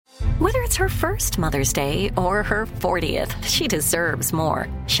Whether it's her first Mother's Day or her 40th, she deserves more.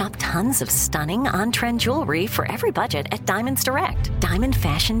 Shop tons of stunning on-trend jewelry for every budget at Diamonds Direct. Diamond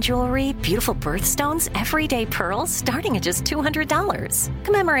fashion jewelry, beautiful birthstones, everyday pearls starting at just $200.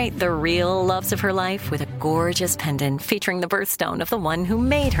 Commemorate the real loves of her life with a gorgeous pendant featuring the birthstone of the one who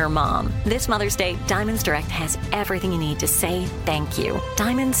made her mom. This Mother's Day, Diamonds Direct has everything you need to say thank you.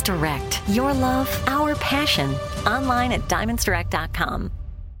 Diamonds Direct. Your love, our passion. Online at diamondsdirect.com.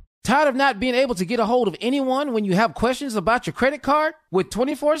 Tired of not being able to get a hold of anyone when you have questions about your credit card? With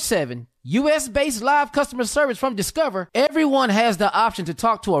 24/7 U.S.-based live customer service from Discover, everyone has the option to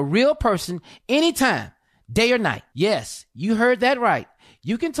talk to a real person anytime, day or night. Yes, you heard that right.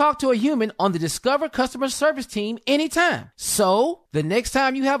 You can talk to a human on the Discover customer service team anytime. So, the next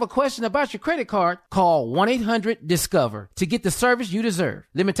time you have a question about your credit card, call 1-800-DISCOVER to get the service you deserve.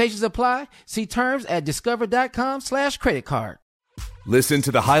 Limitations apply. See terms at discover.com/creditcard. Listen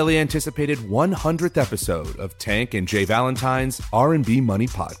to the highly anticipated 100th episode of Tank and Jay Valentine's R&B Money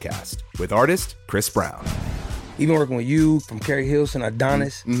Podcast with artist Chris Brown. Even working with you, from Carrie Hilson,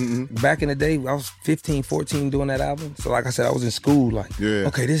 Adonis, back in the day, I was 15, 14 doing that album. So like I said, I was in school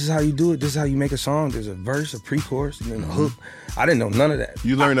okay, this is how you do it. This is how you make a song. There's a verse, a pre-chorus, and then a hook. I didn't know none of that.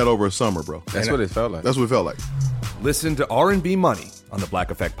 You learned that over a summer, bro. That's what it felt like. That's what it felt like. Listen to R&B Money on the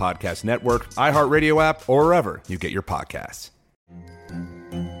Black Effect Podcast Network, iHeartRadio app, or wherever you get your podcasts.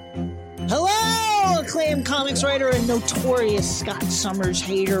 Hello, acclaimed comics writer and notorious Scott Summers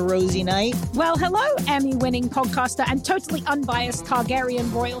hater, Rosie Knight. Well, hello, Emmy-winning podcaster and totally unbiased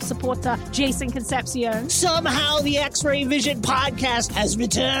Targaryen royal supporter, Jason Concepcion. Somehow the X-Ray Vision podcast has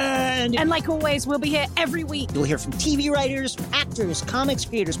returned. And like always, we'll be here every week. You'll hear from TV writers, actors, comics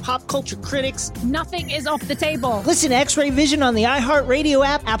creators, pop culture critics. Nothing is off the table. Listen to X-Ray Vision on the iHeartRadio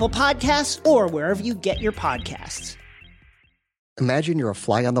app, Apple Podcasts, or wherever you get your podcasts. Imagine you're a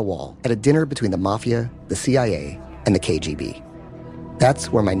fly on the wall at a dinner between the Mafia, the CIA, and the KGB. That's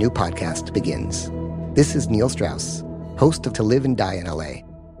where my new podcast begins. This is Neil Strauss, host of To Live and Die in LA,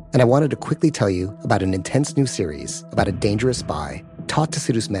 and I wanted to quickly tell you about an intense new series about a dangerous spy taught to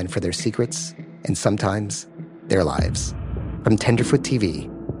seduce men for their secrets and sometimes their lives. From Tenderfoot TV,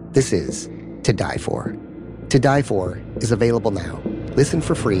 this is To Die For. To Die For is available now. Listen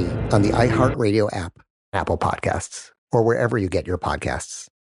for free on the iHeartRadio app, Apple Podcasts, or wherever you get your podcasts.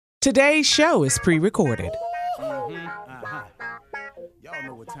 Today's show is pre-recorded. Y'all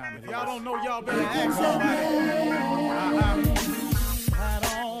know what time it is. Y'all don't know, y'all better ask somebody.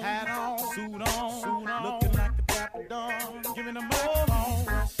 Hat on, suit on, looking like a dapper dog, giving them all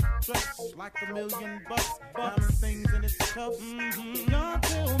dressed like $1 million bucks, things in its cuffs. Y'all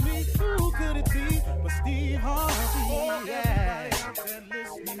tell me who could it be but Steve Harvey? Oh, yeah. Everybody out there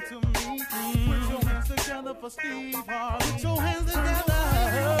listening to me. Put your hands together for Steve Harvey. Put your hands together.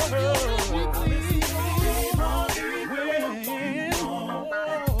 Steve Harvey.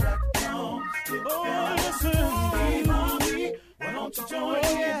 Listen, Steve Harvey. Why don't you join in?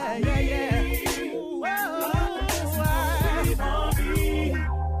 Yeah. Steve Harvey.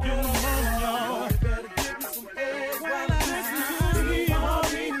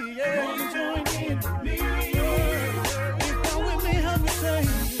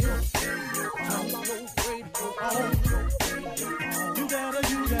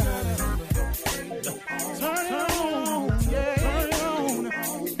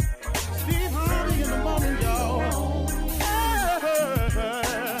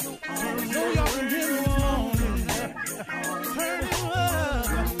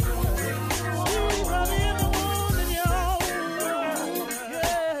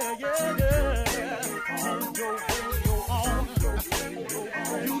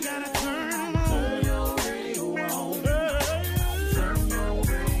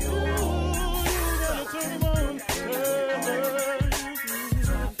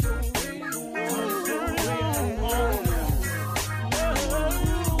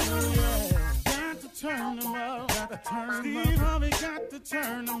 Steve Harvey got to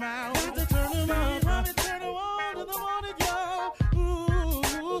turn them out. Got to turn them out. Harvey turn them on to the morning, y'all.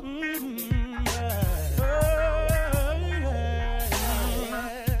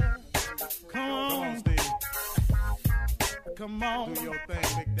 Come on, Steve. Come on. Do your thing,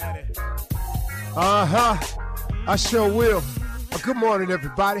 Big Daddy. I sure will. Good morning,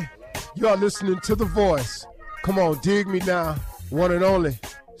 everybody. You are listening to The Voice. Come on, dig me now. One and only,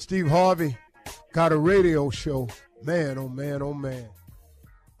 Steve Harvey got a radio show. Man, oh man, oh man.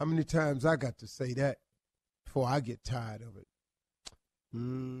 How many times I got to say that before I get tired of it?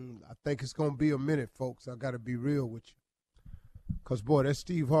 I think it's going to be a minute, folks. I got to be real with you. Because, boy, that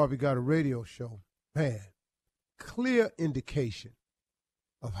Steve Harvey got a radio show. Man, clear indication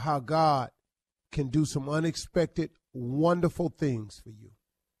of how God can do some unexpected, wonderful things for you.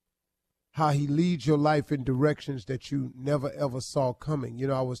 How he leads your life in directions that you never, ever saw coming. You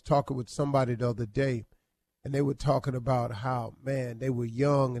know, I was talking with somebody the other day, and they were talking about how, man, they were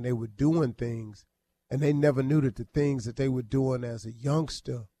young and they were doing things, and they never knew that the things that they were doing as a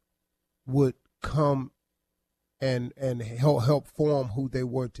youngster would come and help form who they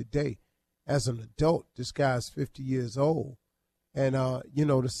were today. As an adult, this guy's 50 years old. And, you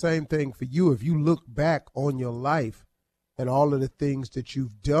know, the same thing for you. If you look back on your life and all of the things that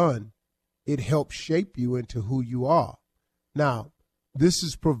you've done, it helps shape you into who you are. Now, this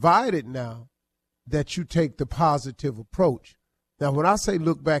is provided now that you take the positive approach. Now, when I say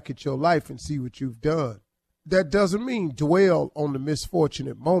look back at your life and see what you've done, that doesn't mean dwell on the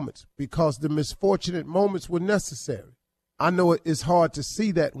misfortunate moments, because the misfortunate moments were necessary. I know it's hard to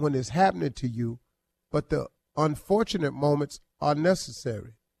see that when it's happening to you, but the unfortunate moments are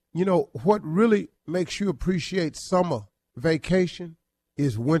necessary. You know, what really makes you appreciate summer vacation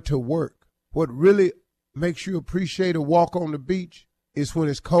is winter work. What really makes you appreciate a walk on the beach is when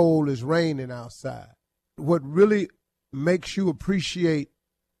it's cold, it's raining outside. What really makes you appreciate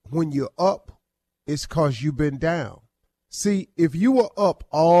when you're up is because you've been down. See, if you were up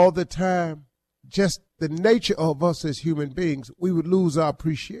all the time, just the nature of us as human beings, we would lose our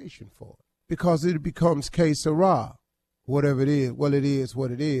appreciation for it, because it becomes que sera, whatever it is. Well, it is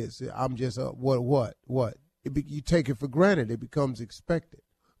what it is. I'm just what? You take it for granted. It becomes expected.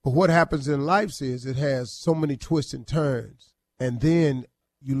 But what happens in life is it has so many twists and turns, and then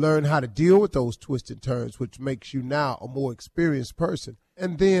you learn how to deal with those twists and turns, which makes you now a more experienced person.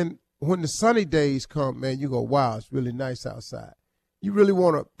 And then when the sunny days come, man, you go, wow, it's really nice outside. You really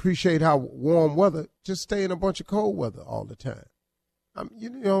want to appreciate how warm weather, just stay in a bunch of cold weather all the time. You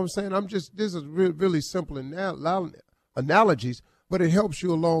know what I'm saying? This is really simple analogies, but it helps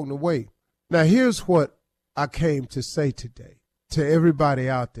you along the way. Now, here's what I came to say today to everybody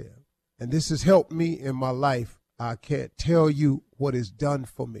out there, and this has helped me in my life. I can't tell you what it's done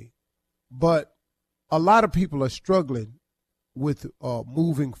for me, but a lot of people are struggling with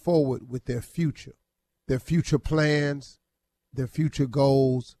moving forward with their future plans, their future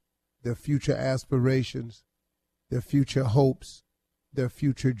goals, their future aspirations, their future hopes, their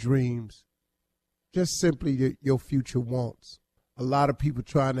future dreams, just simply your future wants. A lot of people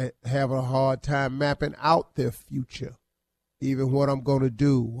trying to have a hard time mapping out their future, even what I'm going to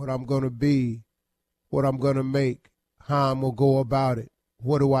do, what I'm going to be, what I'm going to make, how I'm going to go about it,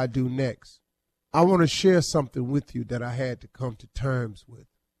 what do I do next. I want to share something with you that I had to come to terms with.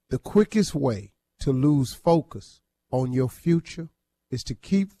 The quickest way to lose focus on your future is to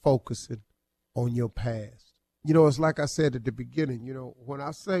keep focusing on your past. You know, it's like I said at the beginning, you know, when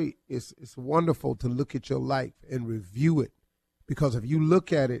I say it's wonderful to look at your life and review it, because if you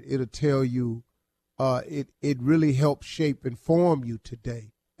look at it, it'll tell you, it really helps shape and form you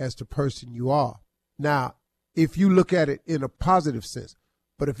today as the person you are. Now, if you look at it in a positive sense,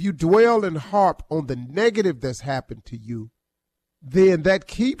 but if you dwell and harp on the negative that's happened to you, then that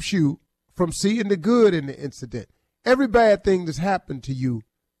keeps you from seeing the good in the incident. Every bad thing that's happened to you,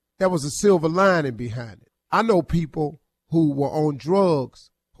 there was a silver lining behind it. I know people who were on drugs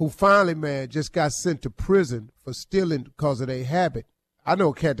who finally, man, just got sent to prison for stealing because of their habit. I know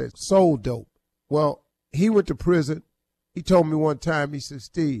a cat that sold dope. Well, he went to prison. He told me one time, he said,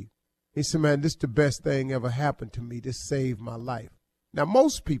 Steve, he said, man, this is the best thing ever happened to me. This saved my life. Now,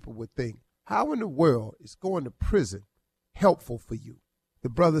 most people would think, how in the world is going to prison helpful for you? The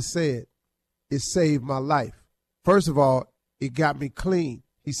brother said, it saved my life. First of all, it got me clean.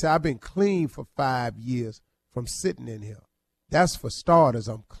 He said, I've been clean for 5 years from sitting in here. That's for starters,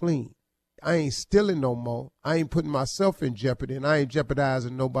 I'm clean. I ain't stealing no more. I ain't putting myself in jeopardy, and I ain't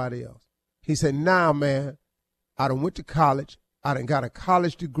jeopardizing nobody else. He said, nah, man, I done went to college. I done got a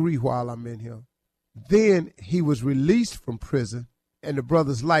college degree while I'm in here. Then he was released from prison, and the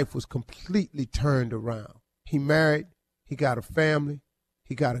brother's life was completely turned around. He married. He got a family.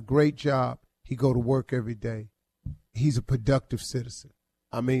 He got a great job. He go to work every day. He's a productive citizen.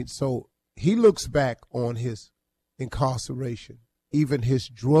 I mean, so he looks back on his incarceration, even his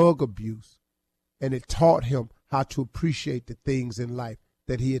drug abuse, and it taught him how to appreciate the things in life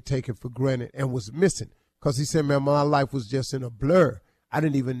that he had taken for granted and was missing. Because he said, man, my life was just in a blur. I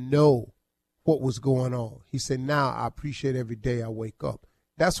didn't even know what was going on. He said, now I appreciate every day I wake up.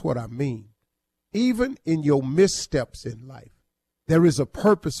 That's what I mean. Even in your missteps in life, there is a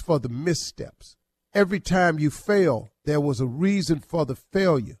purpose for the missteps. Every time you fail, there was a reason for the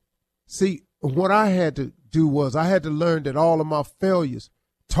failure. See, what I had to do was I had to learn that all of my failures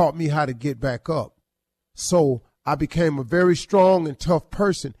taught me how to get back up. So I became a very strong and tough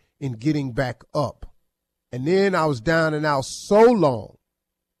person in getting back up. And then I was down and out so long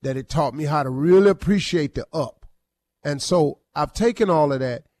that it taught me how to really appreciate the up. And so I've taken all of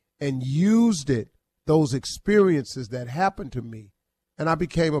that and used it, those experiences that happened to me, and I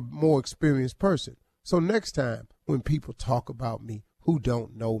became a more experienced person. So next time when people talk about me who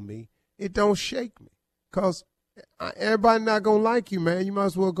don't know me, it don't shake me, because everybody not going to like you, man. You might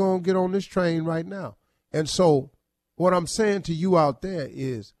as well go and get on this train right now. And so what I'm saying to you out there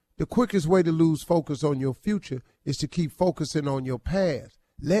is the quickest way to lose focus on your future is to keep focusing on your past.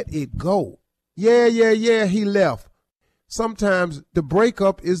 Let it go. Yeah, he left. Sometimes the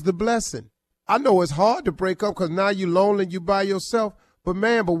breakup is the blessing. I know it's hard to break up because now you're lonely and you by yourself. But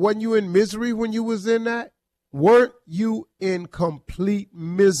wasn't you in misery when you was in that? Weren't you in complete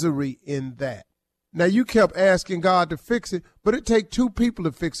misery in that? Now, you kept asking God to fix it, but it take two people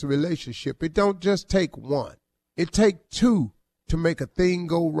to fix a relationship. It don't just take one. It take two to make a thing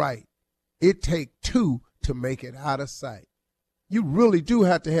go right. It take two to make it out of sight. You really do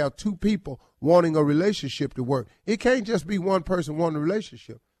have to have two people wanting a relationship to work. It can't just be one person wanting a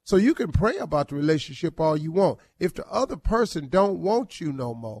relationship. So you can pray about the relationship all you want. If the other person don't want you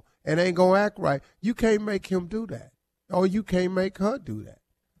no more and ain't going to act right, you can't make him do that. Or you can't make her do that.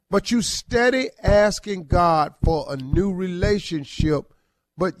 But you steady asking God for a new relationship,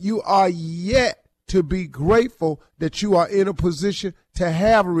 but you are yet to be grateful that you are in a position to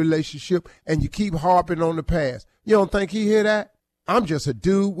have a relationship, and you keep harping on the past. You don't think he hear that? I'm just a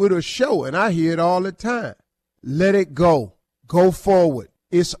dude with a show, and I hear it all the time. Let it go. Go forward.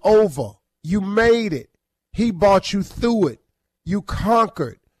 It's over. You made it. He brought you through it. You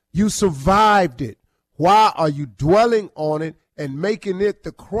conquered. You survived it. Why are you dwelling on it and making it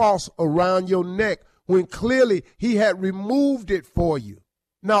the cross around your neck when clearly he had removed it for you?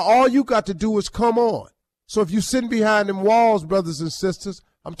 Now, all you got to do is come on. So if you're sitting behind them walls, brothers and sisters,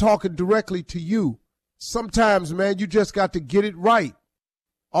 I'm talking directly to you. Sometimes, man, you just got to get it right.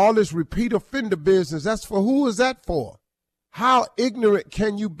 All this repeat offender business, that's for who is that for? How ignorant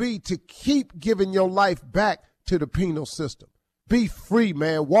can you be to keep giving your life back to the penal system? Be free,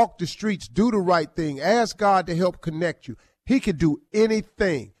 man. Walk the streets. Do the right thing. Ask God to help connect you. He can do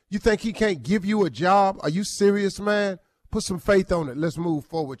anything. You think he can't give you a job? Are you serious, man? Put some faith on it. Let's move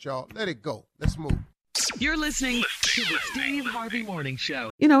forward, y'all. Let it go. Let's move. You're listening to the Steve Harvey Morning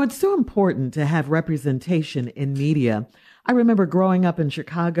Show. You know, it's so important to have representation in media. I remember growing up in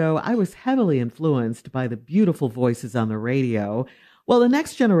Chicago, I was heavily influenced by the beautiful voices on the radio. Well, the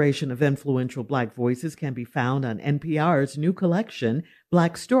next generation of influential Black voices can be found on NPR's new collection,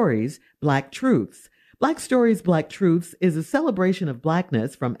 Black Stories, Black Truths. Black Stories, Black Truths is a celebration of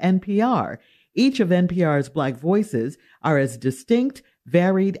Blackness from NPR. Each of NPR's Black voices are as distinct,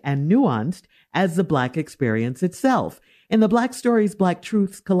 varied, and nuanced as the Black experience itself. In the Black Stories, Black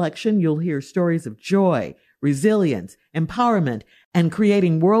Truths collection, you'll hear stories of joy, resilience, empowerment, and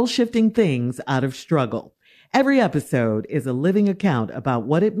creating world-shifting things out of struggle. Every episode is a living account about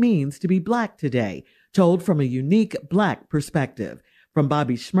what it means to be Black today, told from a unique Black perspective. From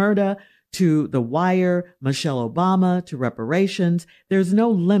Bobby Shmurda to The Wire, Michelle Obama to reparations, there's no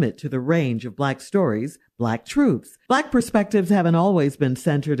limit to the range of Black stories, Black truths. Black perspectives haven't always been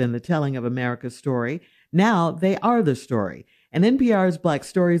centered in the telling of America's story. Now they are the story. In NPR's Black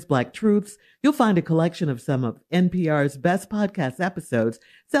Stories, Black Truths, you'll find a collection of some of NPR's best podcast episodes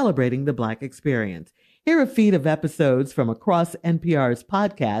celebrating the Black experience. Hear a feed of episodes from across NPR's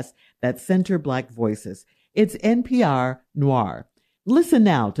podcasts that center Black voices. It's NPR Noir. Listen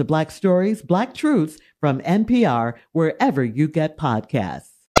now to Black Stories, Black Truths from NPR, wherever you get podcasts.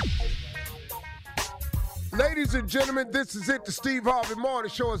 Ladies and gentlemen, this is it. The Steve Harvey Morning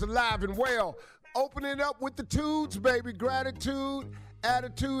Show is alive and well. Opening up with the tudes, baby. Gratitude,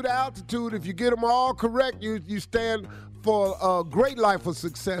 attitude, altitude. If you get them all correct, you stand for a great life of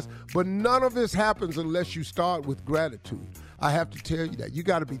success. But none of this happens unless you start with gratitude. I have to tell you that. You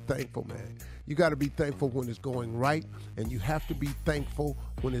got to be thankful, man. You got to be thankful when it's going right, and you have to be thankful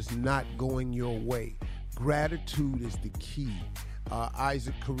when it's not going your way. Gratitude is the key.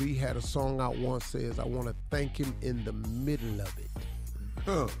 Isaac Kyrie had a song out once, says, I want to thank him in the middle of it.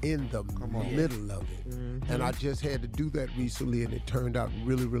 In the middle of it. Mm-hmm. And I just had to do that recently, and it turned out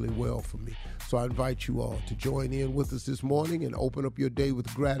really, really well for me. So I invite you all to join in with us this morning and open up your day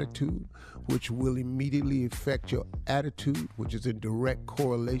with gratitude, which will immediately affect your attitude, which is in direct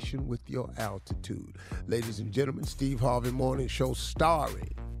correlation with your altitude. Ladies and gentlemen, Steve Harvey Morning Show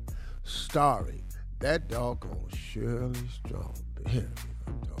starring that doggone Shirley Strong.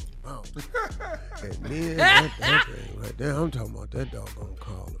 mouth. And then that thing right there, I'm talking about that doggone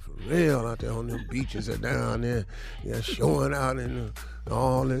caller for real out there on them beaches and down there, showing out in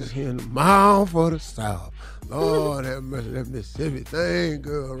all this here in the mouth of the South. Lord have mercy, that Mississippi thing,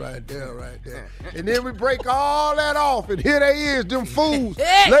 girl, right there. And then we break all that off, and here they is, them fools.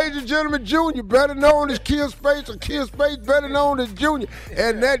 Ladies and gentlemen, Junior, better known as Kill Space, or Kill Space, better known as Junior.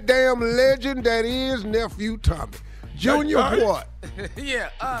 And that damn legend that is Nephew Tommy. Junior, what? Yeah,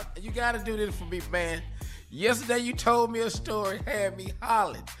 you gotta do this for me, man. Yesterday you told me a story, had me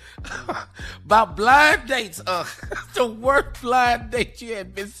hollering about blind dates. The worst blind date you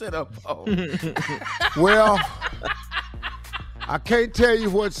had been set up on. Well, I can't tell you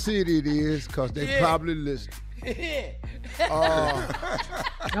what city it is because they probably listen.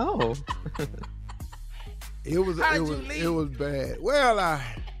 Oh. It was bad. Well, I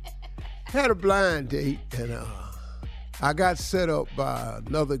had a blind date and I got set up by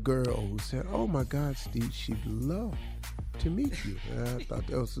another girl who said, "Oh my God, Steve, she'd love to meet you." And I thought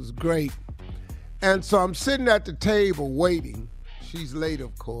this was great. And so I'm sitting at the table waiting. She's late,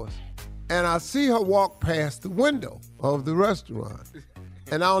 of course. And I see her walk past the window of the restaurant.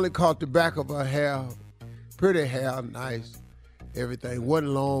 And I only caught the back of her hair, pretty hair, nice, everything.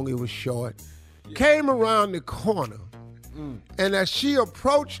 Wasn't long, it was short. Came around the corner. And as she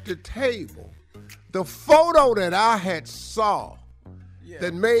approached the table, the photo that I had saw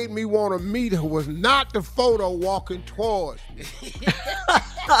that made me want to meet her was not the photo walking towards me.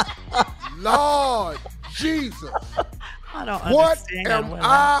 Lord Jesus. I don't what understand. am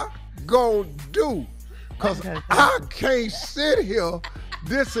I going to do? Because I can't sit here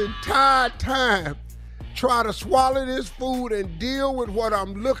this entire time try to swallow this food and deal with what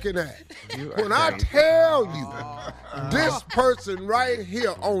I'm looking at. When I tell you, this person right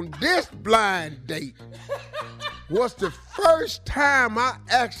here on this blind date was the first time I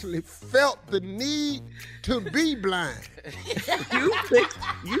actually felt the need to be blind. You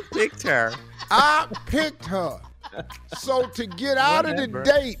picked her. I picked her. So to get out of the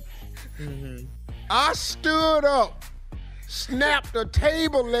date, I stood up, snapped a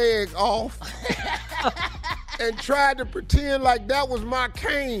table leg off, and tried to pretend like that was my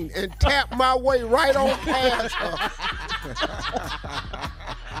cane and tapped my way right on past her.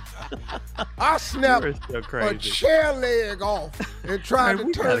 I snapped a chair leg off and tried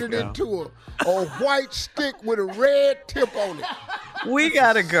to turn it into a white stick with a red tip on it. We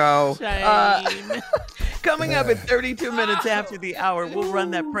gotta go. Coming up at 32 minutes after the hour, we'll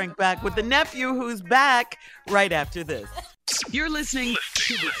run that prank back with the nephew who's back right after this. You're listening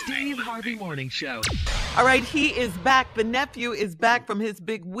to the Steve Harvey Morning Show. All right, he is back. The nephew is back from his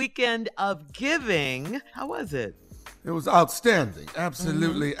big weekend of giving. How was it? It was outstanding.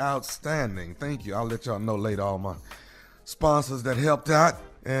 Absolutely outstanding. Thank you. I'll let y'all know later all my sponsors that helped out.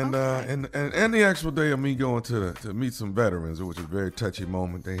 And the actual day of me going to meet some veterans, which was a very touchy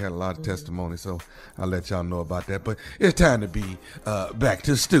moment. They had a lot of testimony, so I'll let y'all know about that. But it's time to be back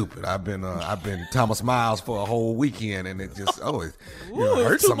to stupid. I've been Thomas Miles for a whole weekend, and it just hurts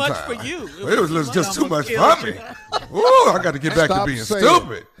it's too sometimes. much for you. It was just too much for me. Ooh, I got to get back to being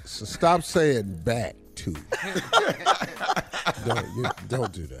stupid. Stop saying back to.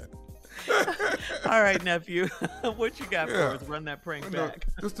 Don't do that. All right, nephew. What you got for us? Run that prank back.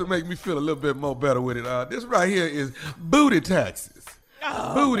 Just to make me feel a little bit more better with it. This right here is booty taxes.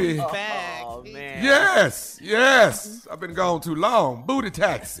 Booty. Oh, man. Yes. I've been gone too long. Booty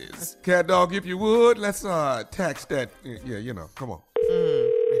taxes. Cat dog, if you would, let's tax that. Yeah, come on.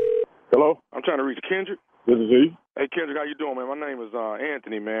 Hello, I'm trying to reach Kendrick. This is he. Hey, Kendrick, how you doing, man? My name is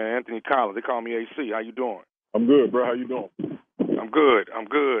Anthony, man. Anthony Collins. They call me AC. How you doing? I'm good, bro. How you doing? I'm good.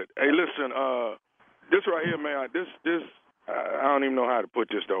 Hey, listen, this right here, man, this I don't even know how to put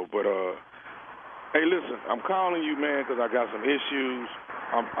this, though, but, hey, listen, I'm calling you, man, because I got some issues.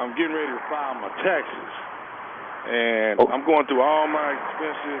 I'm getting ready to file my taxes, and I'm going through all my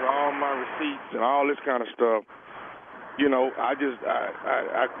expenses, all my receipts, and all this kind of stuff. You know, I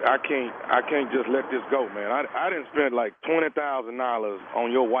can't just let this go, man. I didn't spend like $20,000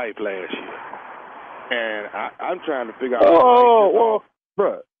 on your wife last year. And I'm trying to figure out. Well,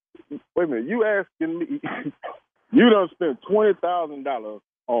 bro, wait a minute. You asking me? You done spent $20,000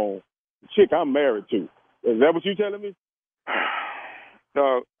 on the chick I'm married to. Is that what you telling me?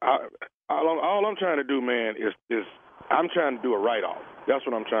 No, all I'm trying to do, man, is I'm trying to do a write-off. That's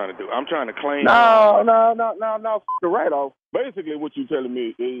what I'm trying to do. I'm trying to claim. No. The write-off. Basically, what you telling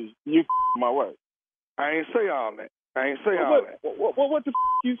me is you my wife. I ain't say all that. What the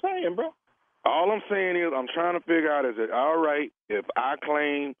you saying, bro? All I'm saying is I'm trying to figure out, is it all right if I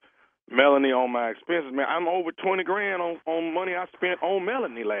claim Melanie on my expenses, man. I'm over 20 grand on money I spent on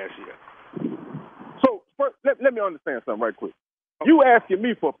Melanie last year. So first, let me understand something right quick. You asking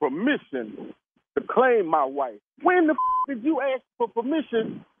me for permission to claim my wife. When the did you ask for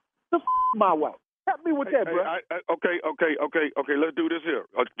permission to my wife? Help me with that, bro. Okay. Let's do this here.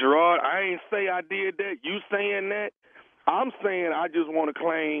 Gerard, I ain't say I did that. You saying that? I'm saying I just want to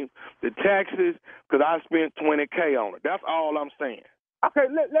claim the taxes because I spent $20K on it. That's all I'm saying. Okay,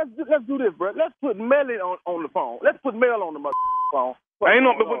 let's do this, bro. Let's put Melly on the phone. Let's put Mel on the phone. Ain't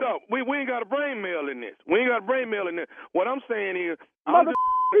no, but we ain't got to bring Mel in this. We ain't got to bring Mel in this. What I'm saying is,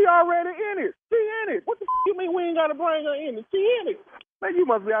 she already in it. She in it. What the you mean we ain't got to bring her in it? She in it. Man, you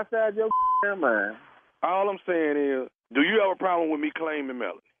must be outside your mind. All I'm saying is, do you have a problem with me claiming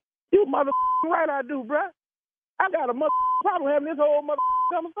Melanie? You right I do, bro. I got a problem having this whole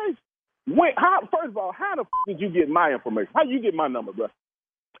conversation. First of all, how the did you get my information? How you get my number, bro?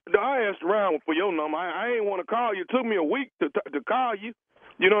 I asked around for your number. I ain't want to call you. It took me a week to call you.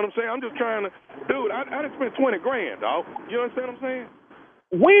 You know what I'm saying? I'm just trying to, dude. I done spent $20,000, dog. You understand what I'm saying?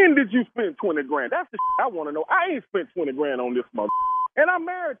 When did you spend $20,000? That's the I want to know. I ain't spent $20,000 on this mother, and I'm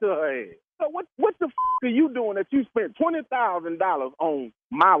married to her ass. So what the are you doing that you spent $20,000 on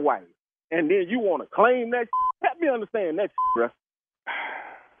my wife, and then you want to claim that? Help me understand that, bro.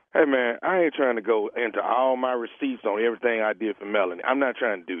 Hey, man, I ain't trying to go into all my receipts on everything I did for Melanie. I'm not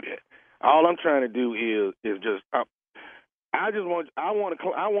trying to do that. All I'm trying to do is just I want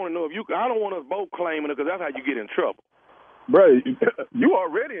to know if you. I don't want us both claiming it because that's how you get in trouble. Bro, you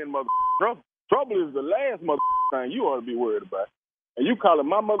already in trouble. Trouble is the last thing you ought to be worried about. And you calling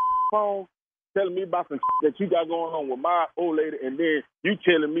my phone, telling me about some that you got going on with my old lady, and then you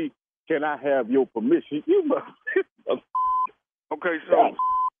telling me, can I have your permission? You must. Okay, so.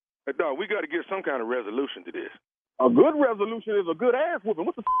 Dog, we got to get some kind of resolution to this. A good resolution is a good ass whooping.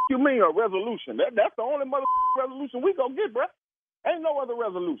 What the you mean a resolution? That's the only resolution we gonna get, bro. Ain't no other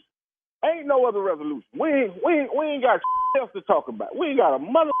resolution. We ain't got else to talk about. We ain't got a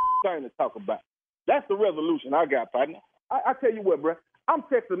thing to talk about. That's the resolution I got, partner. I tell you what, bro. I'm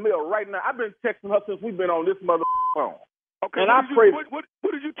texting Mel right now. I've been texting her since we've been on this phone. Okay, and what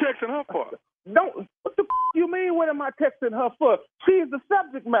did you texting her for? What the you mean? What am I texting her for? She's the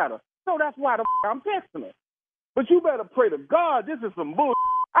subject matter, so that's why I'm texting her. But you better pray to God. This is some bull.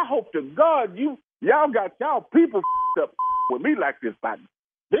 I hope to God y'all got y'all people up with me like this, partner.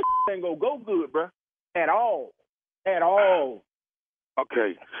 This ain't gonna go good, bro. At all.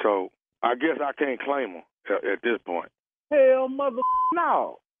 Okay, so I guess I can't claim her at this point. Hell,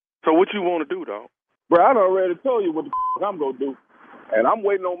 no. So what you want to do, though? Bro, I done already told you what the I'm gonna do. And I'm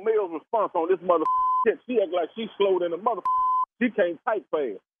waiting on Mel's response on this shit. She act like she's slow than a She can't type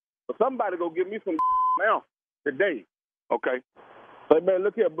fast. But somebody go give me some now today. Okay. Say, man,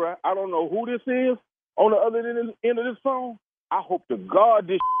 look here, bro. I don't know who this is on the other end of this phone. I hope to God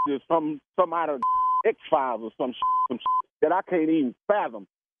this is some out of X-Files or some that I can't even fathom.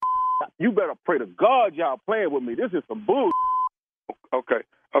 You better pray to God y'all playing with me. This is some bull. Okay,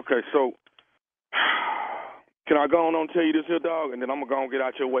 so can I go on and tell you this here, dog, and then I'm going to go and get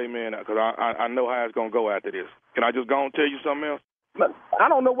out your way, man, because I know how it's going to go after this. Can I just go and tell you something else? I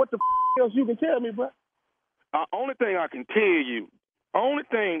don't know what the else you can tell me, bro. Only thing I can tell you,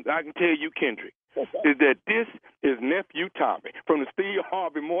 Kendrick, is that this is Nephew Tommy from the Steve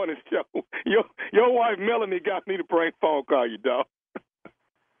Harvey Morning Show. Your wife, Melanie, got me to prank phone call you, dog.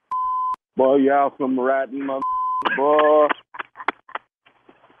 Boy, y'all some ratting boy.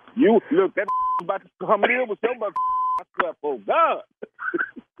 You, look, that about to come in with your I swear, for God.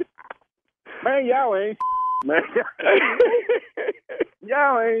 Man, y'all ain't man.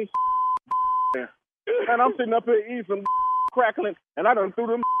 Y'all ain't man, I'm sitting up here eating some crackling, and I done threw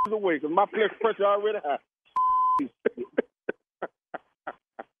them away because my blood pressure already high.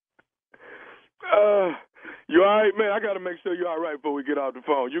 You all right, man? I got to make sure you're all right before we get off the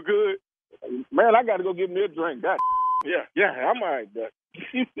phone. You good? Man, I got to go get me a drink. God. Yeah, I'm all right, Doc.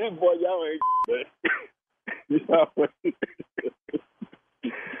 Boy, y'all ain't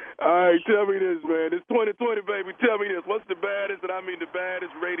All right, tell me this, man. It's 2020, baby. Tell me this. What's the baddest, and I mean the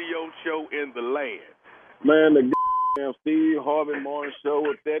baddest radio show in the land? Man, the damn Steve Harvey Morning Show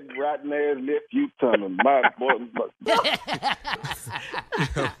with that rotten ass nephew coming. My boy.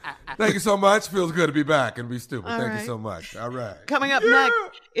 Thank you so much. Feels good to be back and be stupid. All Thank right. you so much. All right. Coming up next,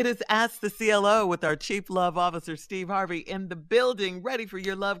 it is Ask the CLO with our Chief Love Officer, Steve Harvey, in the building, ready for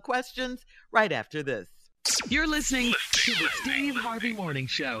your love questions right after this. You're listening to the Steve Harvey Morning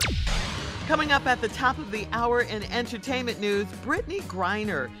Show. Coming up at the top of the hour in entertainment news, Brittany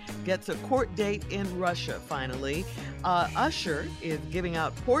Griner gets a court date in Russia, finally. Usher is giving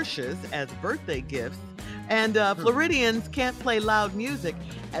out Porsches as birthday gifts. And Floridians can't play loud music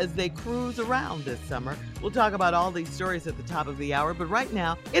as they cruise around this summer. We'll talk about all these stories at the top of the hour, but right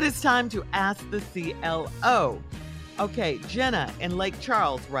now, it is time to Ask the CLO. Okay, Jenna in Lake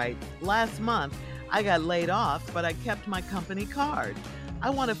Charles writes, last month, I got laid off, but I kept my company card. I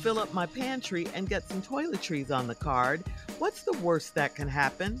want to fill up my pantry and get some toiletries on the card. What's the worst that can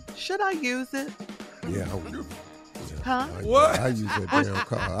happen? Should I use it? Yeah, I would. Huh? What? I use that damn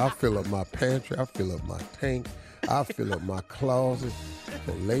card. I fill up my pantry. I fill up my tank. I fill up my closet.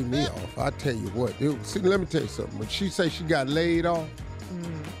 Don't lay me off. I tell you what. See, let me tell you something. When she say she got laid off,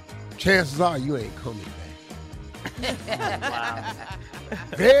 chances are you ain't coming back. Wow.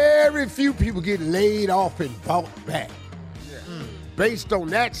 Very few people get laid off and bought back. Based on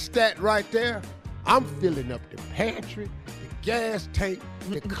that stat right there, I'm filling up the pantry, the gas tank,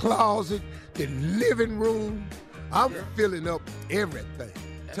 the closet, the living room. I'm filling up everything.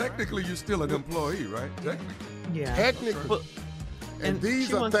 Technically, you're still an employee, right? Technically. Yeah. Technically. And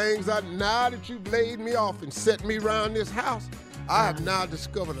these are things now that you've laid me off and set me around this house, I have now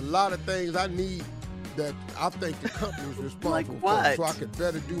discovered a lot of things I need that I think the company is responsible for, so I can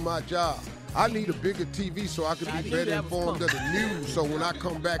better do my job. I need a bigger TV so I can be better informed of the news, so when I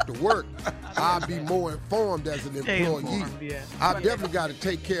come back to work, I'll be more informed as an employee. I definitely got to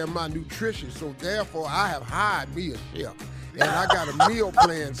take care of my nutrition, so therefore I have hired me a chef. And I got a meal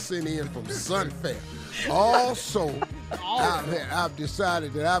plan sent in from Sunfair. Also, I've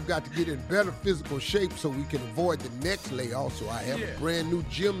decided that I've got to get in better physical shape so we can avoid the next layoff, so I have a brand new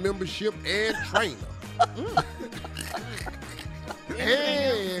gym membership and trainer.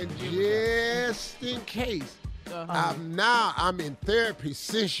 And just in case, I'm in therapy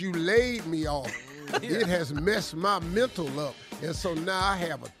since you laid me off. It has messed my mental up, and so now I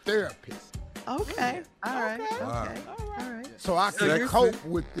have a therapist. Okay. All right. So I can cope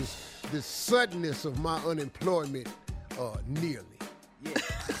with this suddenness of my unemployment nearly. Yeah.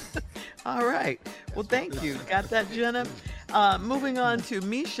 All right. Well, thank you. Got that, Jenna? Moving on to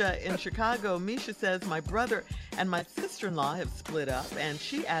Misha in Chicago. Misha says, my brother and my sister-in-law have split up, and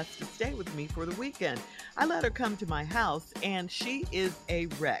she asked to stay with me for the weekend. I let her come to my house, and she is a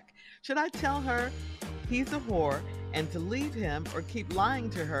wreck. Should I tell her he's a whore and to leave him, or keep lying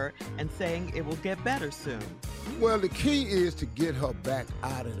to her and saying it will get better soon? Well, the key is to get her back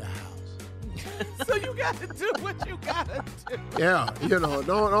out of the house. So you got to do what you got to do. Yeah, don't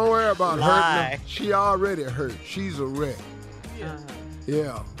worry about hurting her. She already hurt. She's a wreck.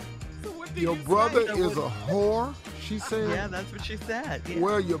 Yeah. So your brother is a whore, she said? Yeah, that's what she said. Yeah.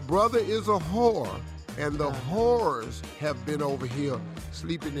 Well, your brother is a whore, and the whores have been over here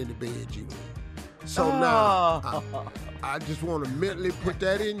sleeping in the bed you in. So now, I just want to mentally put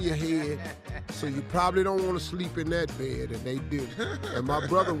that in your head, so you probably don't want to sleep in that bed, and they didn't. And my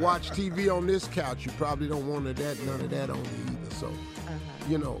brother watched TV on this couch. You probably don't want none of that on you either. So,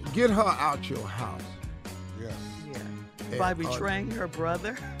 get her out your house. Yeah. By betraying her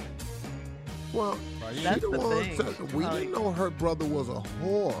brother? Well, that's she the one thing. said we didn't know her brother was a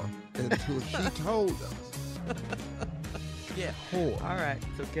whore until she told us. Yeah. Whore. All right,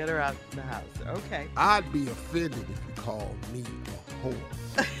 so get her out the house. Okay. I'd be offended if you called me a whore.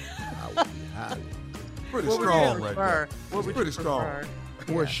 I would be highly offended. Pretty strong right there. What would pretty you strong.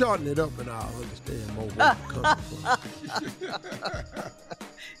 prefer? Well, shorten it up and I'll understand more where you're coming from.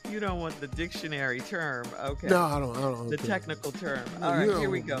 You don't want the dictionary term, okay? No, I don't. The technical term. All right, here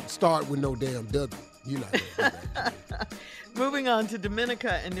we go. Start with no damn W. You're not gonna do that. Moving on to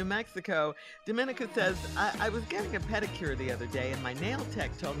Dominica in New Mexico. Dominica says, I was getting a pedicure the other day, and my nail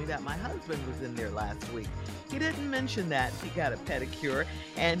tech told me that my husband was in there last week. He didn't mention that he got a pedicure,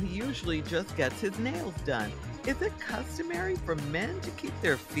 and he usually just gets his nails done. Is it customary for men to keep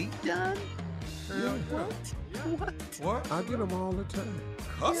their feet done? Yeah. What? I get them all the time.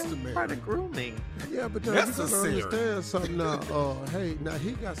 Customary. Yeah, part of grooming. Yeah, but now you gotta understand something now. Hey, now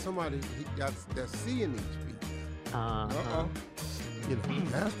he got somebody that's seeing these feet.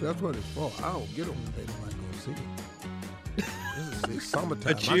 That's what it's for. I don't get them when they don't like to see it. This is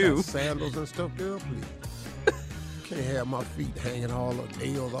summertime. But you. I got sandals and stuff, girl, please. Can't have my feet hanging all up,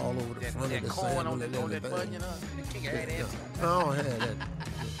 nails all over the front of the sandal and everything. I don't have that.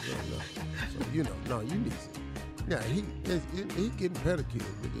 So, you need some. Yeah, he getting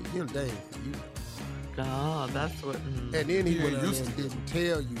pedicures, but they ain't for you. Oh, that's what. And then he went out and didn't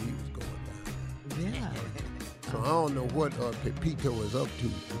tell you he was going down. Yeah. So I don't know what Pepito is up to,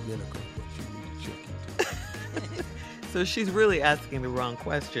 Domenico, but you need to check into it. So she's really asking the wrong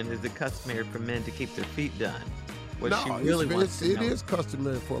question. Is it customary for men to keep their feet done? What she really wants to know. It is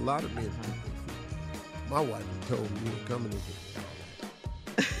customary for a lot of men. My wife told me you were coming to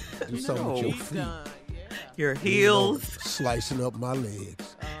do something with your feet. Your heels. Slicing up my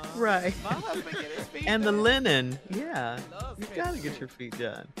legs. Right. And the linen. Yeah. You got to get your feet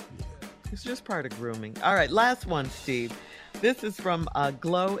done. It's just part of grooming. All right, last one, Steve. This is from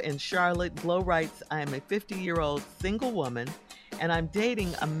Glow in Charlotte. Glow writes, I am a 50-year-old single woman, and I'm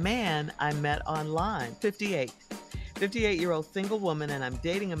dating a man I met online. 58-year-old single woman, and I'm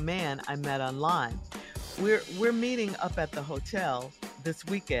dating a man I met online. We're meeting up at the hotel this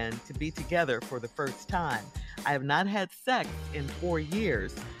weekend to be together for the first time. I have not had sex in 4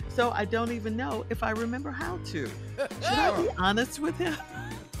 years, so I don't even know if I remember how to. Should I be honest with him?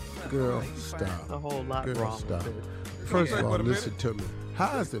 Girl, stop. A whole lot wrong. Stop. First of all, listen to me.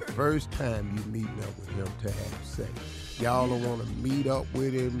 How is the first time you meeting up with him to have sex? Y'all don't want to meet up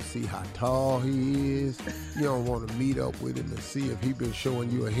with him, see how tall he is. You don't want to meet up with him and see if he been showing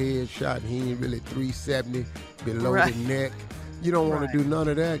you a headshot and he ain't really 370 below the neck. You don't want to do none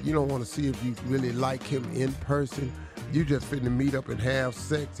of that. You don't want to see if you really like him in person. You just finna meet up and have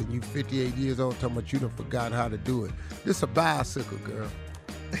sex and you 58 years old talking about you done forgot how to do it. This a bicycle, girl.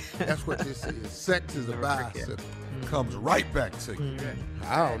 That's what this is. Sex is a bicycle. Comes right back to you.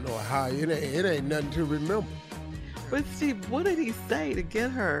 I don't know how. It ain't nothing to remember. But Steve, what did he say to get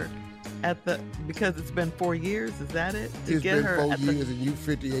her because it's been 4 years, is that it? It's been 4 years and you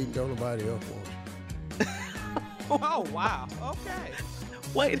 58 and don't nobody else want you. Oh, wow. Okay.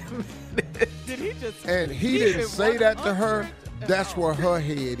 Wait a minute. Did he just... And he didn't say that to her. That's where her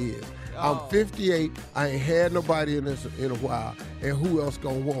head is. I'm 58. I ain't had nobody in a while. And who else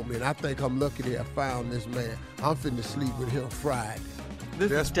gonna want me? And I think I'm lucky to have found this man. I'm finna sleep with him Friday.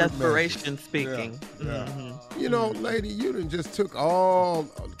 This is desperation speaking. Yeah. Mm-hmm. You know, lady, you done just took all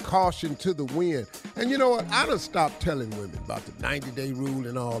caution to the wind. And you know what? I done stopped telling women about the 90-day rule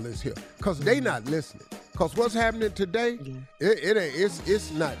and all this here. Because they not listening. Because what's happening today,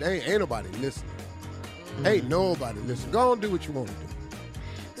 it's not, ain't nobody listening. Ain't nobody listening. Go on and do what you want to do.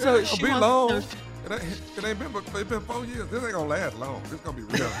 So she be long. It ain't been 4 years. This ain't gonna last long. This gonna be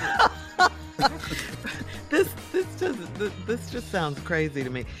real. This just sounds crazy to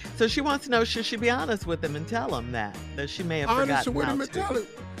me. So she wants to know, should she be honest with him and tell him that she may have forgotten honest with him and tell him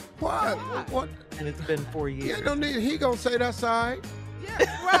what? And it's been 4 years. Yeah, he gonna say that's all right.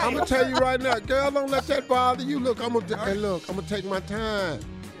 Yeah, right. I'm gonna tell you right now, girl, don't let that bother you. Look, I'm gonna take my time.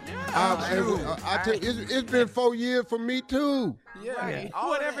 It's been 4 years for me too. Yeah, right.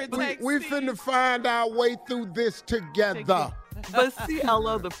 Whatever it takes. We finna find our way through this together. But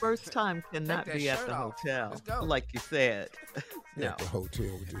CLO, the first time cannot be at the hotel, like you said. No. At the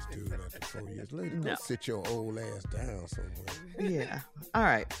hotel with this dude after 4 years later. No. Sit your old ass down somewhere. Yeah. All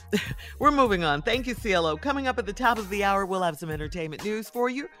right. We're moving on. Thank you, CLO. Coming up at the top of the hour, we'll have some entertainment news for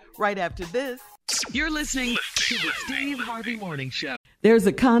you right after this. You're listening to the Steve Harvey Morning Show. There's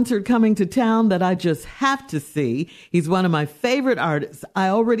a concert coming to town that I just have to see. He's one of my favorite artists. I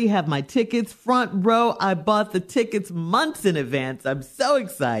already have my tickets front row. I bought the tickets months in advance. I'm so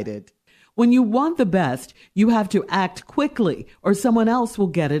excited. When you want the best, you have to act quickly or someone else will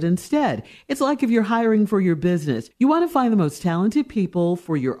get it instead. It's like if you're hiring for your business. You want to find the most talented people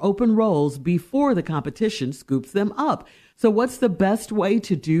for your open roles before the competition scoops them up. So what's the best way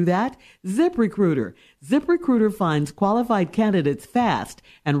to do that? ZipRecruiter. ZipRecruiter finds qualified candidates fast.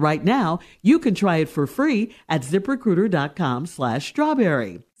 And right now, you can try it for free at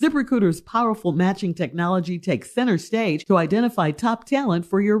ZipRecruiter.com/strawberry. ZipRecruiter's powerful matching technology takes center stage to identify top talent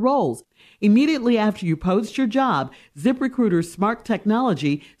for your roles. Immediately after you post your job, ZipRecruiter's smart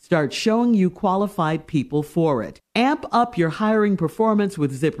technology starts showing you qualified people for it. Amp up your hiring performance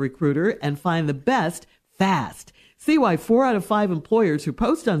with ZipRecruiter and find the best fast. See why 4 out of 5 employers who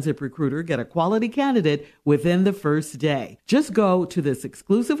post on ZipRecruiter get a quality candidate within the first day. Just go to this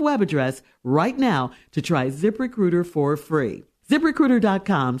exclusive web address right now to try ZipRecruiter for free.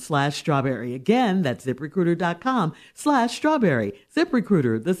 ZipRecruiter.com/strawberry. Again, that's ZipRecruiter.com/strawberry.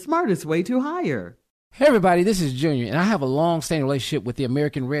 ZipRecruiter, the smartest way to hire. Hey everybody, this is Junior, and I have a long-standing relationship with the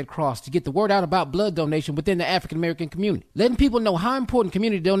American Red Cross to get the word out about blood donation within the African American community, letting people know how important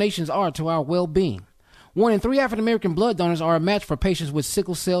community donations are to our well-being. 1 in 3 African American blood donors are a match for patients with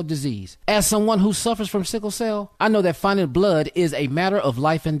sickle cell disease. As someone who suffers from sickle cell, I know that finding blood is a matter of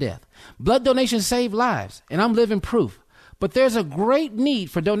life and death. Blood donations save lives, and I'm living proof. But there's a great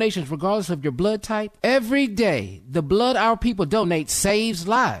need for donations regardless of your blood type. Every day, the blood our people donate saves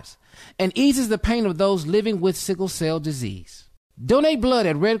lives and eases the pain of those living with sickle cell disease. Donate blood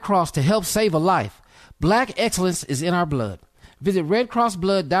at Red Cross to help save a life. Black excellence is in our blood. Visit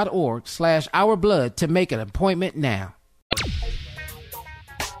redcrossblood.org/ourblood to make an appointment now.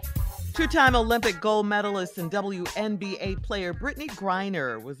 Two-time Olympic gold medalist and WNBA player Brittany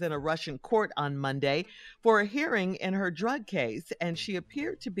Griner was in a Russian court on Monday for a hearing in her drug case, and she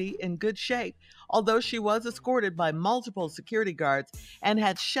appeared to be in good shape, although she was escorted by multiple security guards and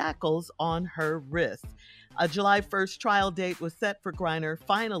had shackles on her wrists. A July 1st trial date was set for Griner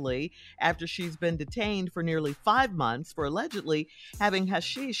finally after she's been detained for nearly 5 months for allegedly having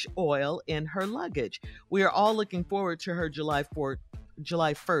hashish oil in her luggage. We are all looking forward to her July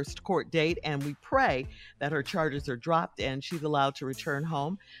 1st court date, and we pray that her charges are dropped and she's allowed to return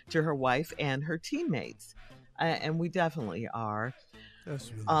home to her wife and her teammates. And we definitely are.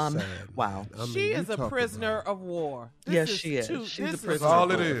 That's really sad. Wow. I mean, She is a prisoner of war. Yes, she is. She's a prisoner. That's all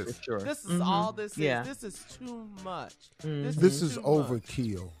it is. For sure. This is all this Yeah. is. This is too much. This is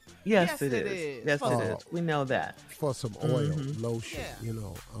overkill. Yes, it is. Yes, it is. We know that. For some oil, lotion,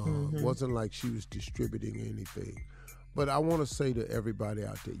 wasn't like she was distributing anything. But I want to say to everybody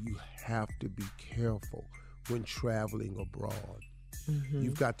out there, you have to be careful when traveling abroad.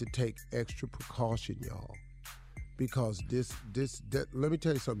 You've got to take extra precaution, y'all. Because let me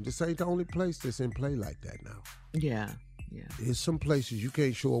tell you something. This ain't the only place that's in play like that now. Yeah. There's some places you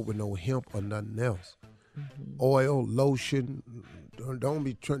can't show up with no hemp or nothing else. Oil, lotion, don't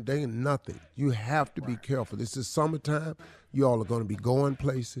be they ain't nothing. You have to be careful. This is summertime. You all are going to be going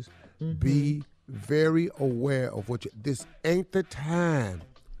places. Be very aware of this ain't the time.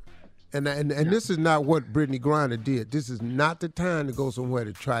 And this is not what Brittany Griner did. This is not the time to go somewhere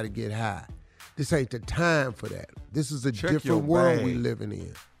to try to get high. This ain't the time for that. This is a different world we living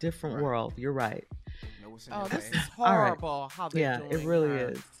in. Different world. You're right. Oh, this is horrible how they're doing it really her.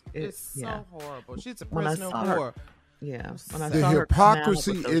 is. It's so horrible. She's a When I prisoner saw of her- war. Yeah. The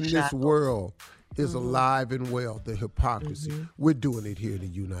hypocrisy in this world is alive and well. The hypocrisy. We're doing it here in the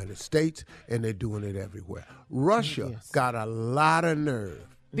United States, and they're doing it everywhere. Russia got a lot of nerve.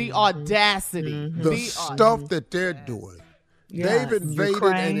 The audacity. The stuff that they're doing. Yes. They've invaded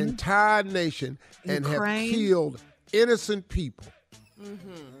Ukraine. an entire nation and Ukraine. have killed innocent people.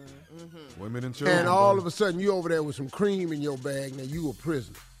 Women and children. And all of a sudden, you over there with some cream in your bag, now you a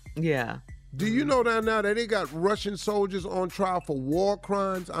prisoner. Yeah. Do you know down now that they got Russian soldiers on trial for war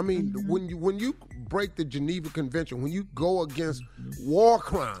crimes? I mean, when you break the Geneva Convention, when you go against war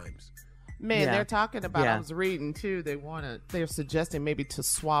crimes. Man, they're talking about. Yeah. I was reading too. They're suggesting maybe to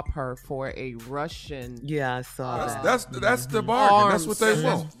swap her for a Russian. Yeah, I saw that. That's the bargain. That's what they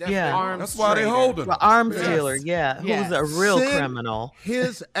want. That's why they hold him. Well, arms dealer, who's a real Send criminal.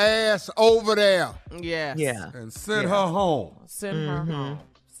 his ass over there. Yes. Yeah. And send her home. Send her home.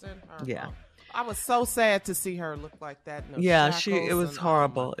 Send her Yeah. home. I was so sad to see her look like that. In Yeah, it was shackles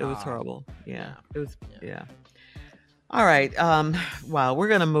horrible. and, it was horrible. Yeah. It was All right. Wow, we're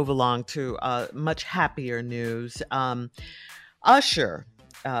gonna move along to much happier news. Usher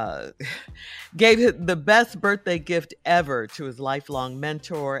gave the best birthday gift ever to his lifelong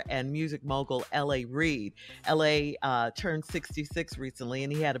mentor and music mogul, L.A. Reid. L.A. turned 66 recently,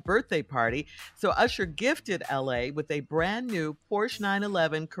 and he had a birthday party. So Usher gifted L.A. with a brand new Porsche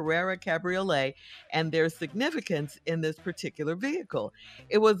 911 Carrera Cabriolet, and there's significance in this particular vehicle.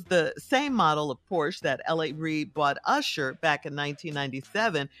 It was the same model of Porsche that L.A. Reid bought Usher back in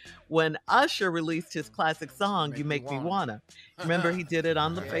 1997 when Usher released his classic song, You Make Me Wanna. Remember, he did it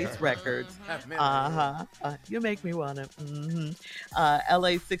on the Face Records. You Make Me Wanna.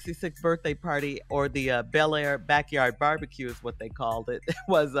 LA's 66th birthday party, or the Bel Air Backyard Barbecue is what they called it,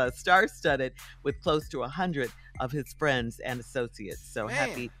 was star-studded with close to 100 of his friends and associates. So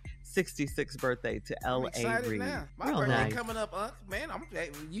happy 66th birthday to L.A. Reid. My Real birthday nice. coming up, man.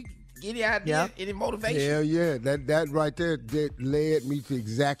 You any idea? Any motivation? Hell yeah. That right there that led me to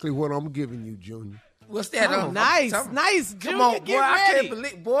exactly what I'm giving you, Junior. What's that? Nice, Junior. Come on, get boy. I ready. can't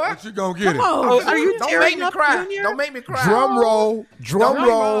believe, boy. What you gonna get Come on. Are you Don't tearing make me up, cry. Junior? Don't make me cry. Drum roll. Drum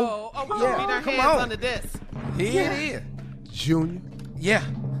roll. Oh, we gonna beat our come hands on. under this. Here it is. Junior, Yeah.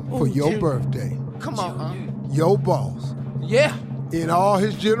 for your birthday, Come on, your boss, Yeah. in all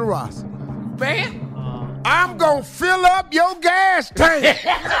his generosity, Man. I'm going to fill up your gas tank.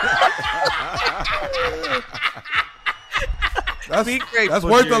 That's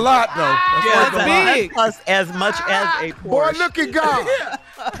worth a lot, though. That's worth a lot. big. Plus as much as a Porsche. Boy, look at God.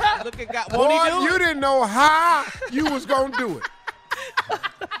 Look at God. Boy, Won't he do you it? didn't know how you was going to do it.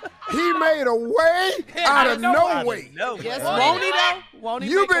 He made a way out of no way. Yes, won't he though? Won't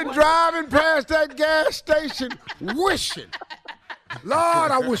he You've make a been way? driving past that gas station wishing,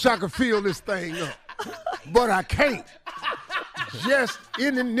 Lord, I wish I could fill this thing up. But I can't. Just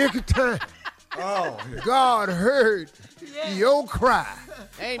in the nick of time. God heard your cry.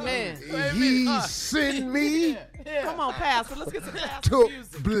 Amen. He sent me Come on, Pastor. Let's get some Pastor to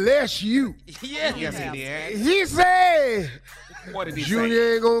music. bless you. Yes, he did. He said, What did he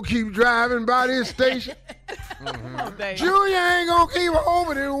Junior ain't gonna keep driving by this station. Junior ain't gonna keep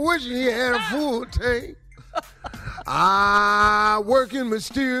hoping and wishing he had a full tank. I work in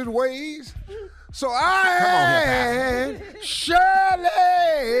mysterious ways. So I had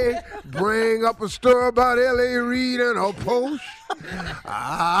Shirley bring up a story about L.A. Reid and her post.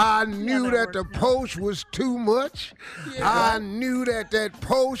 I knew that the post was too much. I knew that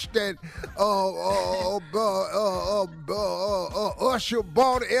post that Usher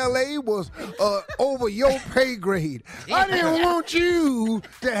bought L.A. was over your pay grade. I didn't want you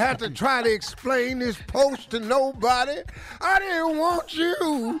to have to try to explain this post to nobody. I didn't want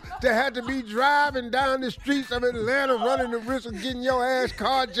you to have to be driving down the streets of Atlanta running the risk of getting your ass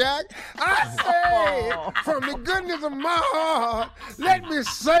carjacked. I said, from the goodness of my heart, let me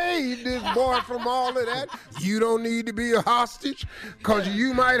save this boy from all of that. You don't need to be a hostage because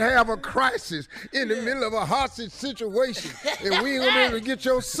you might have a crisis in the middle of a hostage situation and we ain't going to be able to get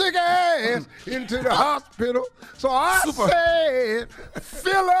your sick ass into the hospital. So I said,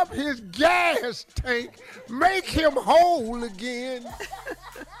 fill up his gas tank, make him whole again.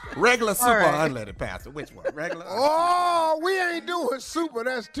 Regular, super, or unleaded, Pastor? Which one? Regular? Oh, we ain't doing super.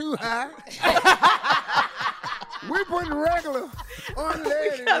 That's too high. We putting regular,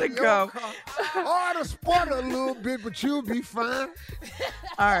 unleaded. We gotta go. Or to spot a little bit, but you'll be fine.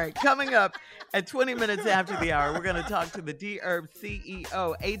 All right, coming up at 20 minutes after the hour, we're going to talk to the D-Herb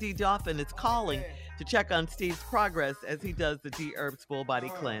CEO. A.D. Dolphin is calling to check on Steve's progress as he does the D-Herb's full body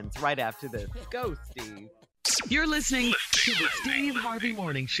cleanse right after this. Go, Steve. You're listening to the Steve Harvey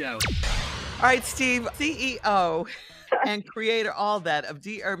Morning Show. All right, Steve, CEO and creator, all that, of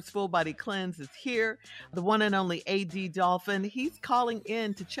D-Herb's Full Body Cleanse is here. The one and only A.D. Dolphin. He's calling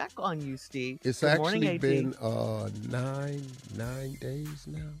in to check on you, Steve. It's Good actually morning, been 9 days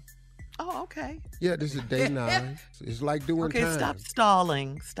now. Oh, okay. Yeah, this is day 9. It's like doing Okay, time. stop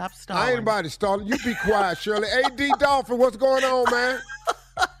stalling. Stop stalling. I ain't anybody stalling. You be quiet, Shirley. A.D. Dolphin, what's going on, man?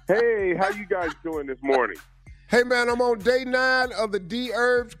 Hey, how you guys doing this morning? Hey, man, I'm on day 9 of the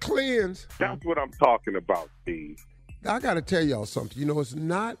D-Herbs cleanse. That's what I'm talking about, Steve. I got to tell y'all something. You know, it's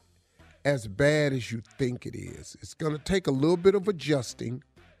not as bad as you think it is. It's going to take a little bit of adjusting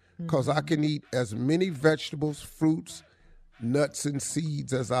because I can eat as many vegetables, fruits, nuts, and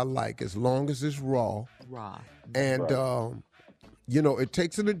seeds as I like as long as it's raw. And, you know, it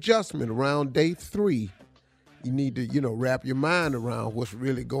takes an adjustment around day 3. You need to, you know, wrap your mind around what's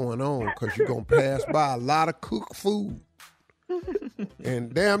really going on because you're going to pass by a lot of cooked food.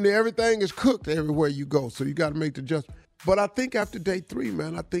 And damn near everything is cooked everywhere you go. So you got to make the adjustment. But I think after day 3,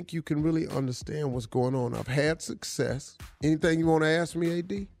 man, I think you can really understand what's going on. I've had success. Anything you want to ask me,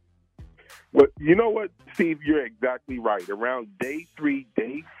 A.D.? Well, you know what, Steve? You're exactly right. Around day 3,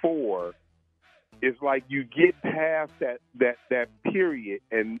 day 4, it's like you get past that period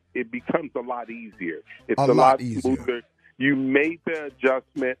and it becomes a lot easier. It's a lot smoother. You made the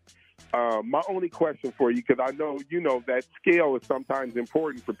adjustment. My only question for you, because I know, you know, that scale is sometimes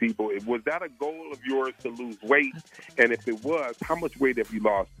important for people. Was that a goal of yours to lose weight? And if it was, how much weight have you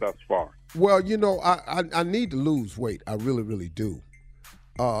lost thus far? Well, you know, I need to lose weight. I really, really do.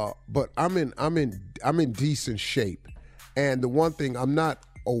 But I'm in decent shape. And the one thing, I'm not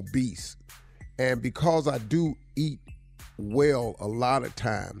obese. And because I do eat well a lot of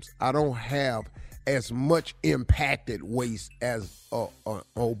times, I don't have as much impacted waist as an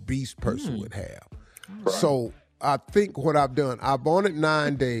obese person would have. Right. So I think what I've done, I've on it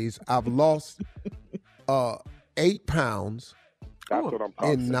 9 days. I've lost 8 pounds. That's what I'm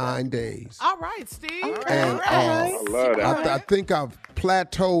talking in 9 days. All right, Steve. And I love that. I think I've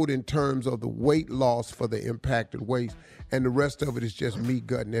plateaued in terms of the weight loss for the impacted waist, and the rest of it is just me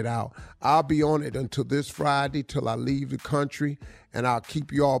gutting it out. I'll be on it until this Friday, till I leave the country, and I'll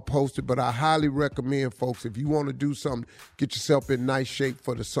keep you all posted. But I highly recommend, folks, if you want to do something, get yourself in nice shape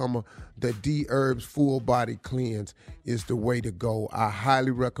for the summer, the D-Herbs Full Body Cleanse is the way to go. I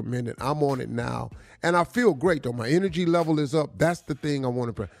highly recommend it. I'm on it now, and I feel great, though. My energy level is up. That's the thing I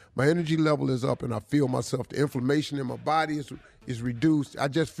want to. My energy level is up, and I feel myself. The inflammation in my body is reduced. I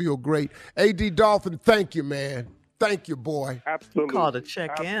just feel great. A.D. Dolphin, thank you, man. Thank you, boy. Absolutely. Called to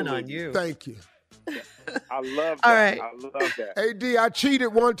check in on you. Thank you. I love that. All right. I love that. A.D., I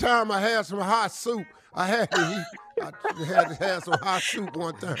cheated one time. I had some hot soup. I had to have some hot soup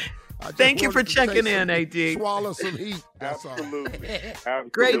one time. Thank you for checking in, A.D. Swallow some heat. That's Absolutely. all. Absolutely.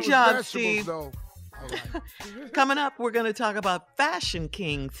 Great job, Vegetables, Steve. Though. Coming up, we're going to talk about Fashion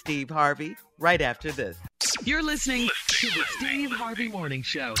King Steve Harvey right after this. You're listening to the Steve Harvey Morning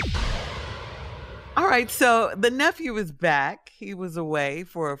Show. All right, so the nephew is back. He was away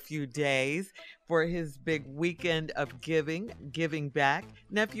for a few days for his big weekend of giving back.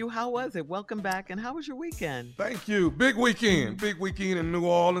 Nephew, how was it? Welcome back, and how was your weekend? Thank you. Big weekend in New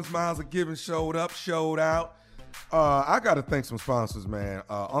Orleans. Miles of Giving showed up, showed out. I got to thank some sponsors, man.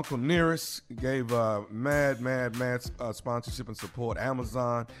 Uncle Nearest gave mad sponsorship and support.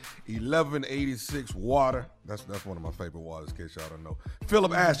 Amazon, 1186 Water. That's one of my favorite waters, in case y'all don't know.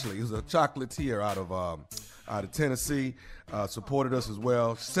 Philip Ashley, who's a chocolatier out of Tennessee, supported us as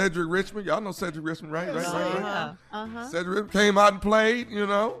well. Cedric Richmond, y'all know Cedric Richmond, right? Right. Cedric came out and played,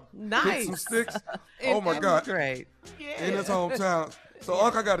 Nice. Hit some sticks. Oh my God. Great. Yeah. In his hometown. So,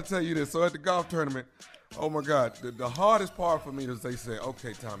 Unc, I got to tell you this. So, at the golf tournament, oh my God, the hardest part for me is they said,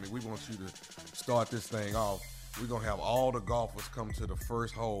 okay, Tommy, we want you to start this thing off. We're going to have all the golfers come to the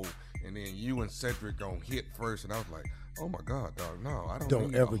first hole, and then you and Cedric going to hit first. And I was like, oh my God, dog, no, I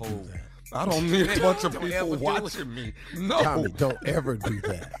don't need ever a whole, do that. I don't need a bunch of people watching me. No. Tommy, don't ever do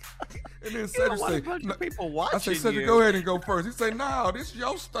that. And then Cedric want a said, bunch of people watching I said, Cedric, you. go ahead and go first. He said, no, this is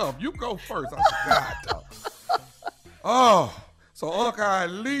your stuff. You go first. I said, God, dog. Oh, so Unc, I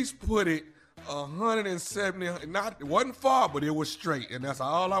at least put it 170, it wasn't far, but it was straight, and that's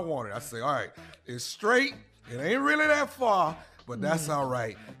all I wanted. I say, all right, it's straight, it ain't really that far, but that's all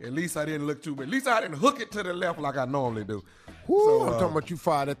right. At least I didn't look too bad. At least I didn't hook it to the left like I normally do. Woo, So, I'm talking about you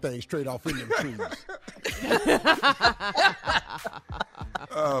fire that thing straight off in them trees.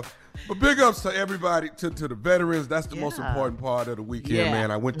 But big ups to everybody, to the veterans. That's the most important part of the weekend,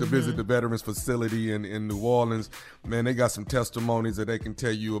 man. I went to visit the veterans facility in New Orleans. Man, they got some testimonies that they can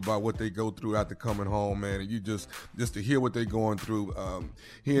tell you about what they go through after coming home, man. And you just to hear what they're going through,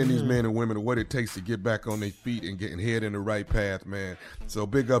 hearing these men and women and what it takes to get back on their feet and head in the right path, man. So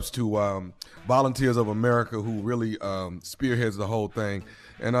big ups to Volunteers of America, who really spearheads the whole thing.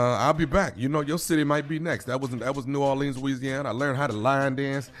 And I'll be back. Your city might be next. That was New Orleans, Louisiana. I learned how to line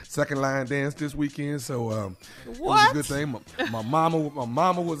dance, second line dance this weekend. So it was a good thing. My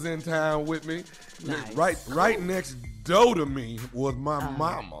mama was in town with me. Nice. Right next door to me was my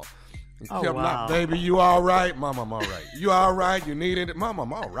mama. Kept baby, you all right? Mama, I'm all right. You all right? You need it? Mama,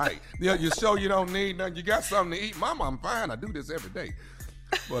 I'm all right. You sure you don't need nothing? You got something to eat? Mama, I'm fine. I do this every day.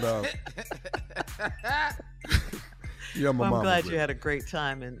 But yeah, I'm glad you had a great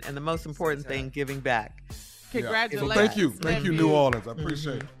time, and the most important thing, giving back. Congratulations. So thank you, New Orleans. I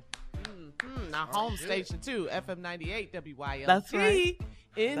appreciate it. Our home station too, FM 98 WYLT. That's right.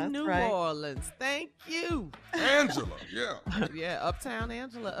 In New Orleans. Thank you, Angela. Yeah, Uptown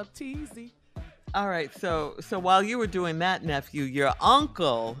Angela, up teasy. All right, so while you were doing that, nephew, your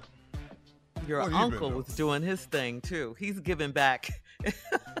uncle was doing his thing too. He's giving back.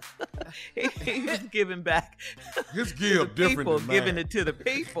 He's giving back. His give different people, than mine. giving it to the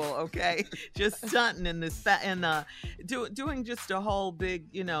people. Okay, just stunting in this doing just a whole big,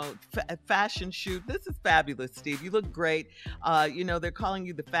 fashion shoot. This is fabulous, Steve. You look great. They're calling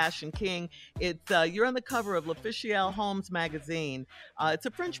you the Fashion King. It's you're on the cover of L'Officiel Homes magazine. It's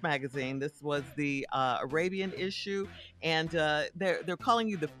a French magazine. This was the Arabian issue, and they're calling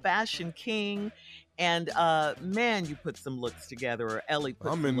you the Fashion King. And man, you put some looks together, or Ellie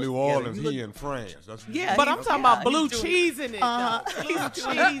put I'm some in looks New together. Orleans, he in France. But I'm talking about blue cheese in it. He's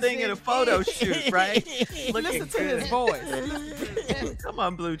doing that thing in a photo shoot, right? Listen to his voice. Come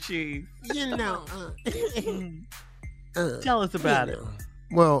on, blue cheese. Tell us about it.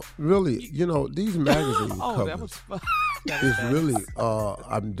 Well, really, these magazine covers. That was fun. It's really,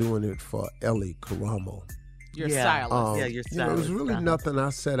 I'm doing it for Ellie Caramo. Your stylist. Your stylist. There's really nothing I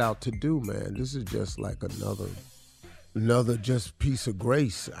set out to do, man. This is just like another just piece of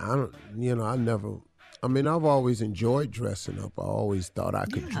grace. I've always enjoyed dressing up. I always thought I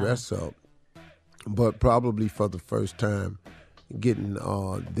could dress up. But probably for the first time, getting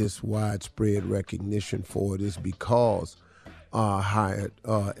this widespread recognition for it is because I hired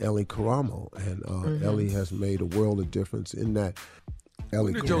Ellie Caramo. And Ellie has made a world of difference in that.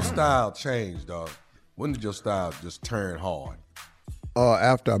 When did your style change, dog? When did your style just turn hard?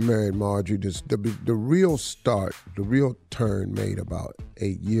 After I married Marjorie, the real turn made about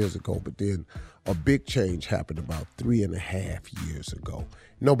 8 years ago, but then a big change happened about 3.5 years ago.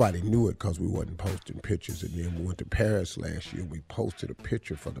 Nobody knew it because we wasn't posting pictures, and then we went to Paris last year. We posted a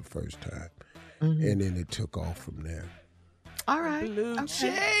picture for the first time, and then it took off from there. All right. Blue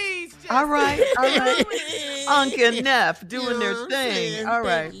cheese. All right. Unc and Neff doing their thing. All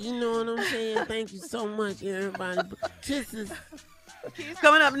right. You know what I'm saying? Thank you so much, everybody.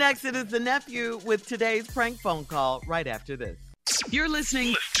 Coming up next, it is the nephew with today's prank phone call right after this. You're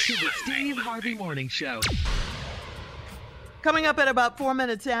listening to the Steve Harvey Morning Show. Coming up at about 4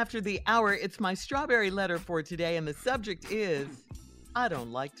 minutes after the hour, it's my strawberry letter for today, and the subject is, I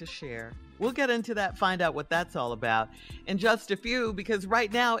don't like to share. We'll get into that, find out what that's all about in just a few, because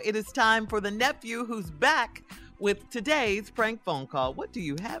right now it is time for the nephew who's back with today's prank phone call. What do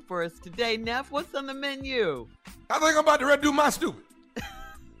you have for us today, Neff? What's on the menu? I think I'm about to do my stupid.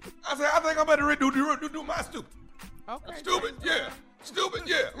 I think I'm about to do my stupid. Okay. Stupid, yeah. Stupid,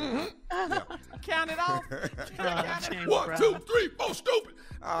 yeah. Mm-hmm. Yeah. Count it off. 1, 2, 3, 4, stupid.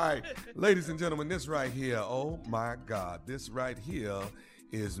 All right, ladies and gentlemen, this right here, oh my God, this right here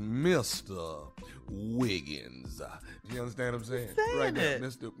is Mr. Wiggins. Do you understand what I'm saying? Right there,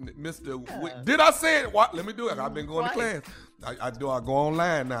 Mr. Did I say it? What? Let me do it. I've been going to class. I go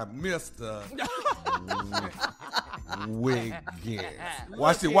online now. Mr. Wiggins.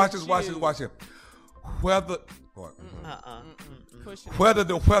 Watch this. Whether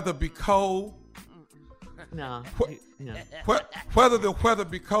the weather be cold, whether the weather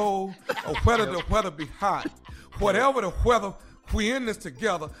be cold or whether the weather be hot, whatever the weather, we in this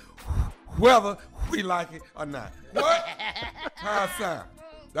together, whether we like it or not. What? How it sound?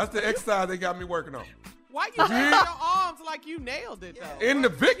 That's the exercise they got me working on. Why you raising your arms like you nailed it, though? In the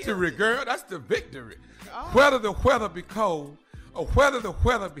victory, girl. That's the victory. Oh. Whether the weather be cold or whether the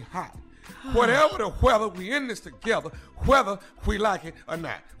weather be hot, whatever the weather, we in this together, whether we like it or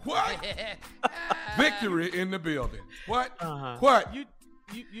not. What? Victory in the building. What? What?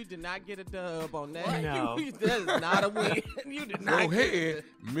 You did not get a dub on that. No. That is not a win. You did not. Go ahead,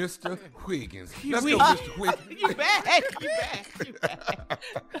 Mr. Wiggins. Let's go, Mr. Wiggins. You back.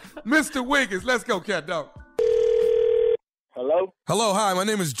 Mr. Wiggins, let's go, cat dog. Hello? Hello, hi, my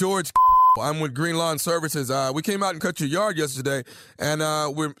name is George. I'm with Green Lawn Services. We came out and cut your yard yesterday, and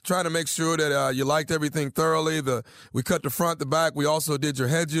we're trying to make sure that you liked everything thoroughly. We cut the front, the back. We also did your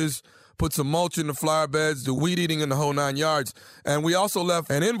hedges, put some mulch in the flower beds, the weed eating in the whole 9 yards. And we also left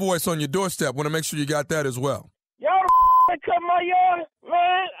an invoice on your doorstep. Want to make sure you got that as well. Y'all cut my yard?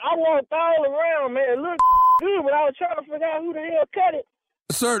 Man, I walked all around, man. It looked good, but I was trying to figure out who the hell cut it.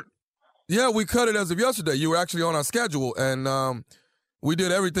 Sir, yeah, we cut it as of yesterday. You were actually on our schedule, and we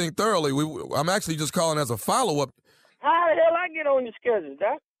did everything thoroughly. I'm actually just calling as a follow-up. How the hell I get on your schedule,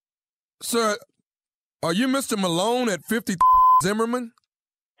 Doc? Sir, are you Mr. Malone at 50 Zimmerman?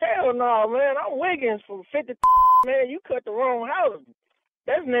 Hell no, man. I'm Wiggins from 50. Man, you cut the wrong house.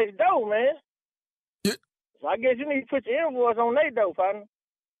 That's next door, man. Yeah. So I guess you need to put your invoice on their door, partner.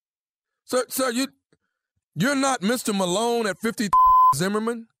 Sir, you're not Mr. Malone at 50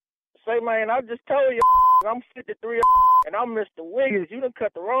 Zimmerman? Say, man, I just told you I'm 53 and I'm Mr. Wiggins. You done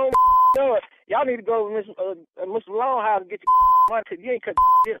cut the wrong yard. Y'all need to go to Mr. Malone house and get your money because you ain't cut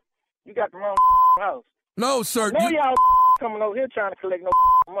here. You got the wrong house. No, sir. No, y'all coming over here trying to collect no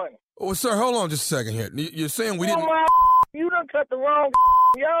money. Oh, sir, hold on just a second here. You're saying we didn't... You done cut the wrong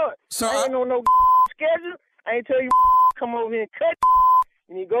yard. Sir, I ain't on no schedule. I ain't tell you come over here and cut.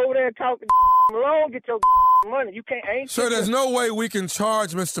 You need to go over there and talk to Malone, get your money. You can't... Sir, there's no way we can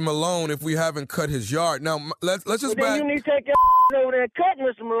charge Mr. Malone if we haven't cut his yard. Now, let's just... Well, then you need to take your over there and cut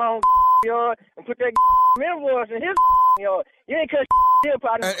Mr. Malone's yard and put that invoice in his yard. You ain't cut here,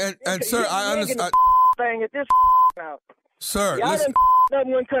 partner. And sir, I understand... thing at this now. Sir, y'all listen...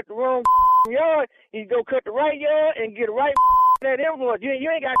 done cut the wrong yard. You go cut the right yard and get the right that invoice. You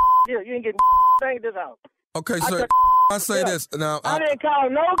ain't got here. You ain't getting thing at this house. Okay, sir, I say this. Now, I didn't call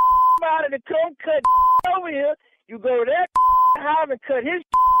nobody to come cut over here. You go to that house and cut his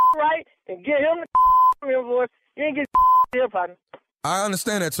right and get him the invoice. You ain't getting here, partner. I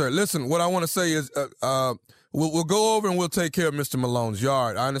understand that, sir. Listen, what I want to say is we'll go over and we'll take care of Mr. Malone's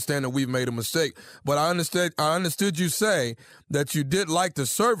yard. I understand that we've made a mistake, but I understood you say that you did like the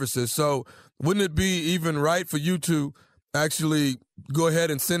services, so wouldn't it be even right for you to actually go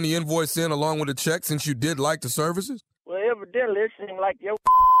ahead and send the invoice in along with a check since you did like the services? Well, evidently it seems like your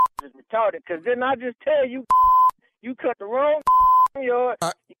is retarded, because didn't I just tell you you cut the wrong yard,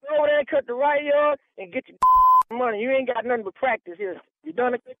 you go over there and cut the right yard and get your money. You ain't got nothing but practice here. You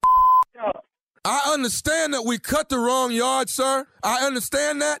done a good job. I understand that we cut the wrong yard, sir. I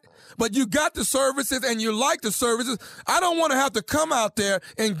understand that. But you got the services and you like the services. I don't want to have to come out there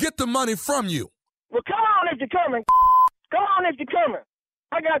and get the money from you. Well, come on if you're coming. Come on if you're coming.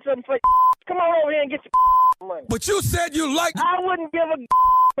 I got something for you. Come on over here and get your money. But you said you liked... I wouldn't give a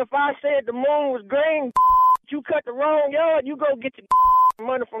if I said the moon was green. You cut the wrong yard, you go get your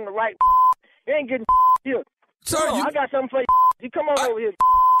money from the right. You ain't getting here. Sir, I got something for you. You come on over here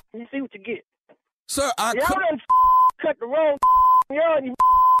and see what you get. Sir, y'all done cut the wrong yard and you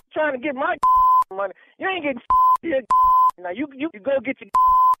trying to get my money. You ain't getting your now. You go get your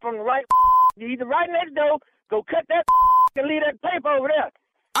from the right. You either right next door, go cut that and leave that paper over there.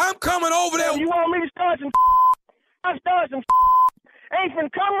 I'm coming over there. You want me to start some? I start some. Ain't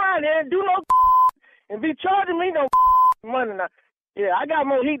finna come around here and do no and be charging me no money now. Yeah, I got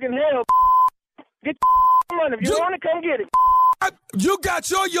more heat than hell. Get money if you want to come get it. You got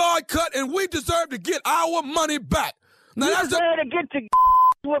your yard cut, and we deserve to get our money back. Now you deserve to get your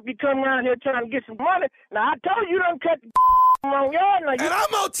whoop. You come around here trying to get some money. Now I told you don't cut the on yard. Now and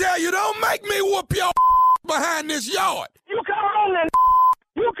I'm gonna tell you, don't make me whoop your behind this yard. You come on and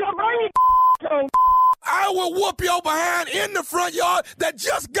you come bring your on. I will whoop your behind in the front yard that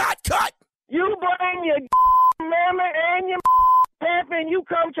just got cut. You bring your mammy and your papa and you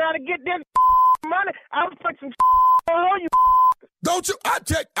come try to get this money. I'll put some on you. Don't you? I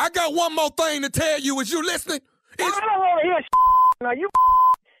got one more thing to tell you. Is you listening? I don't want to hear now. You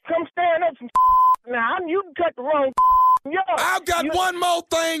come stand up some now. You cut the wrong yard. I've got one more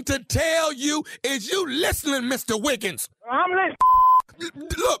thing to tell you. Is you listening, Mr. Wiggins? I'm listening.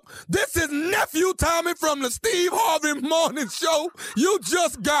 Look, this is Nephew Tommy from the Steve Harvey Morning Show. You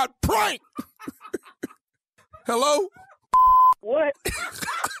just got pranked. Hello? What?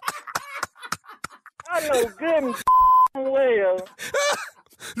 I know good and well.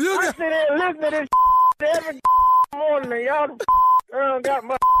 I sit there and listen to this every morning and y'all got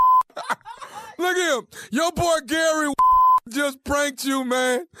my... Look at him. Your boy Gary just pranked you,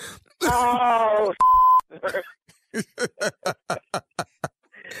 man. Oh,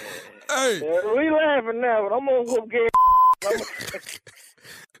 hey. Yeah, we laughing now, but I'm gonna whoop Gary.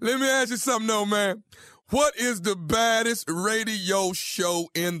 Let me ask you something though, man. What is the baddest radio show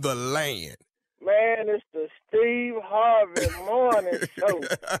in the land? Man, it's the Steve Harvey Morning Show.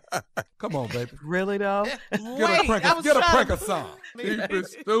 Come on, baby. Really though? Get a pranker song. He's been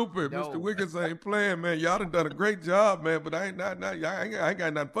stupid. No. Mr. Wiggins ain't playing, man. Y'all done a great job, man. But I ain't got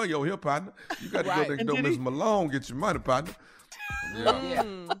nothing for you here, partner. You got to go next door, Miss Malone, get your money, partner. Yeah,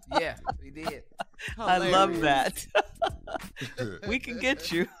 we did. I love that. We can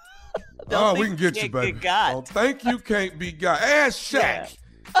get you. We can get you, baby. Don't think you can't be got. Ask Shaq. Yeah.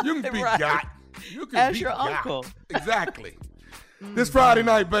 You can be got. You can Ask be your got. uncle. Exactly. This Friday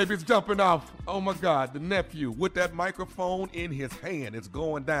night, baby, it's jumping off. Oh, my God, the nephew with that microphone in his hand is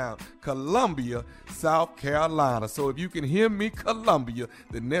going down Columbia, South Carolina. So if you can hear me, Columbia,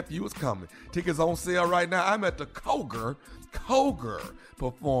 the nephew is coming. Tickets on sale right now. I'm at the Koger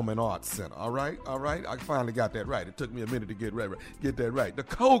Performing Arts Center. All right. I finally got that right. It took me a minute to get that right. The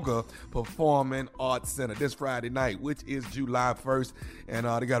Koger Performing Arts Center this Friday night, which is July 1st, and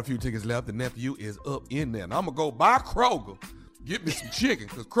they got a few tickets left. The nephew is up in there. And I'm gonna go by Kroger, get me some chicken,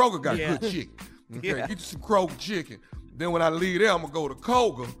 because Kroger got good chicken. Okay, get you some Kroger chicken. Then when I leave there, I'm gonna go to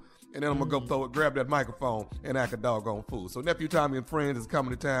Koger. And then I'm going to go grab that microphone and act a doggone fool. So Nephew Tommy and Friends is coming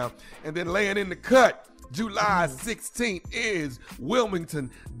to town. And then laying in the cut, July 16th is Wilmington,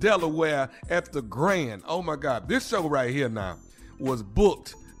 Delaware at the Grand. Oh, my God. This show right here now was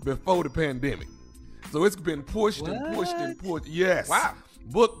booked before the pandemic. So it's been pushed and pushed and pushed. Yes. Wow.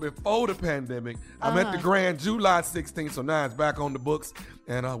 Booked before the pandemic. I'm at the Grand July 16th, so now it's back on the books.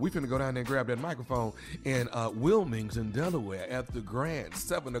 And we finna go down there and grab that microphone in Wilmington, Delaware at the Grand,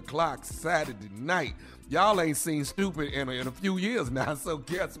 7 o'clock Saturday night. Y'all ain't seen Stupid in a few years now, so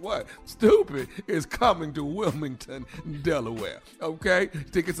guess what? Stupid is coming to Wilmington, Delaware. Okay?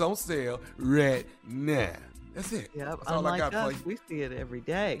 Tickets on sale right now. That's it. Yep. That's all I got for you. We see it every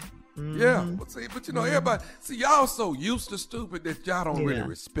day. Mm-hmm. Yeah, but you know, everybody, y'all so used to Stupid that y'all don't really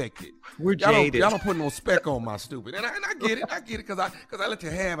respect it. We're jaded. Y'all don't put no spec on my Stupid. And I get it, because I let you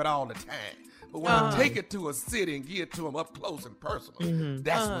have it all the time. But when I take it to a city and give it to them up close and personal,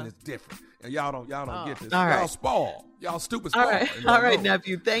 that's when it's different. And y'all don't get this. All right. Y'all spoil. Y'all stupid spoil. All right,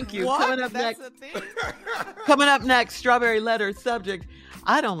 nephew. Thank you. What? Coming up next, Strawberry Letter subject,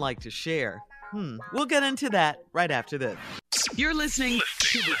 I don't like to share. We'll get into that right after this. You're listening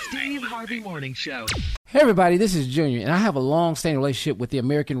to the Steve Harvey Morning Show. Hey everybody, this is Junior, and I have a long-standing relationship with the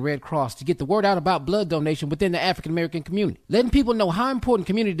American Red Cross to get the word out about blood donation within the African American community, letting people know how important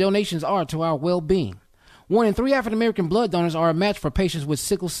community donations are to our well-being. 1 in 3 African American blood donors are a match for patients with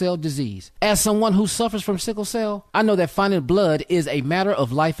sickle cell disease. As someone who suffers from sickle cell, I know that finding blood is a matter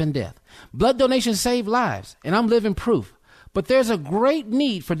of life and death. Blood donations save lives, and I'm living proof. But there's a great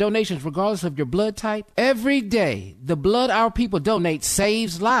need for donations regardless of your blood type. Every day, the blood our people donate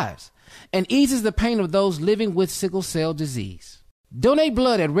saves lives and eases the pain of those living with sickle cell disease. Donate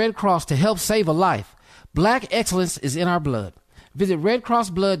blood at Red Cross to help save a life. Black excellence is in our blood. Visit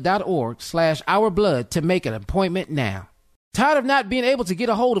redcrossblood.org/ourblood to make an appointment now. Tired of not being able to get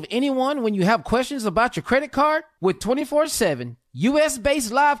a hold of anyone when you have questions about your credit card? With 24/7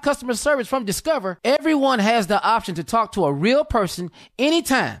 U.S.-based live customer service from Discover, everyone has the option to talk to a real person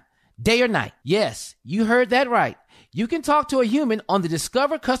anytime, day or night. Yes, you heard that right. You can talk to a human on the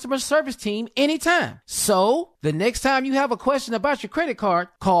Discover customer service team anytime. So, the next time you have a question about your credit card,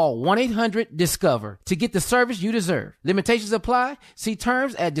 call 1-800-DISCOVER to get the service you deserve. Limitations apply. See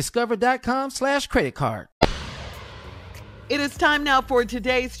terms at discover.com/creditcard. It is time now for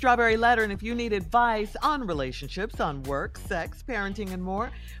today's Strawberry Letter, and if you need advice on relationships, on work, sex, parenting, and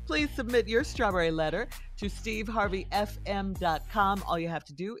more, please submit your Strawberry Letter to steveharveyfm.com. All you have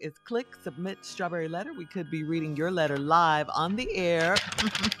to do is click Submit Strawberry Letter. We could be reading your letter live on the air,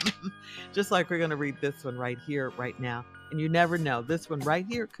 just like we're going to read this one right here, right now. And you never know. This one right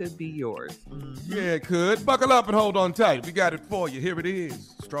here could be yours. Mm-hmm. Yeah, it could. Buckle up and hold on tight. We got it for you. Here it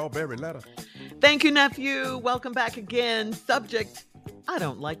is. Strawberry Letter. Thank you, nephew. Welcome back again. Subject, I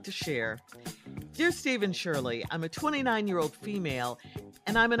don't like to share. Dear Steve and Shirley, I'm a 29-year-old female,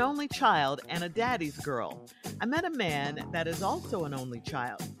 and I'm an only child and a daddy's girl. I met a man that is also an only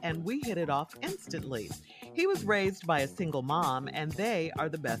child, and we hit it off instantly. He was raised by a single mom, and they are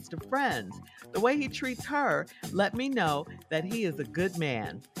the best of friends. The way he treats her let me know that he is a good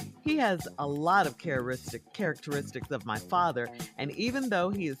man. He has a lot of characteristics of my father, and even though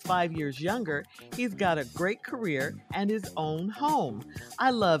he is 5 years younger, he's got a great career and his own home.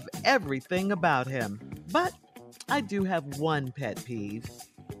 I love everything about him, but I do have one pet peeve.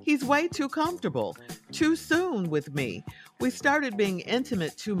 He's way too comfortable, too soon with me. We started being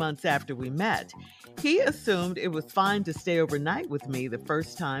intimate 2 months after we met. He assumed it was fine to stay overnight with me the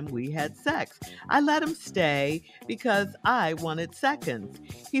first time we had sex. I let him stay because I wanted seconds.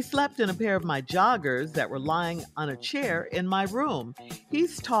 He slept in a pair of my joggers that were lying on a chair in my room.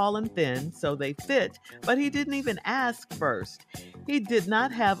 He's tall and thin, so they fit, but he didn't even ask first. He did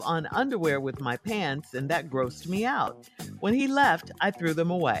not have on underwear with my pants, and that grossed me out. When he left, I threw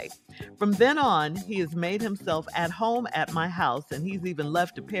them away. From then on, he has made himself at home at my house, and he's even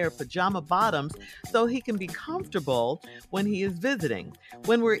left a pair of pajama bottoms so he can be comfortable when he is visiting.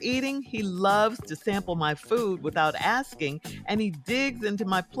 When we're eating, he loves to sample my food without asking, and he digs into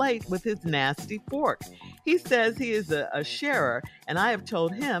my plate with his nasty fork. He says he is a sharer, and I have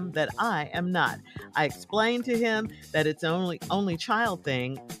told him that I am not. I explained to him that it's only child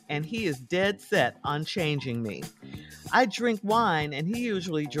thing, and he is dead set on changing me. I drink wine, and he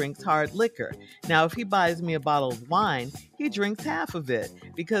usually drinks hard liquor. Now, if he buys me a bottle of wine, he drinks half of it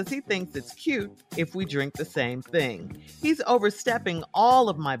because he thinks it's cute if we drink the same thing. He's overstepping all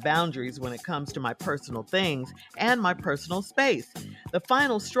of my boundaries when it comes to my personal things and my personal space. The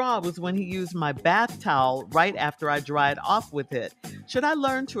final straw was when he used my bath towel right after I dried off with it. Should I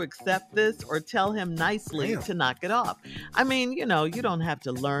learn to accept this or tell him nicely to knock it off? I mean, you don't have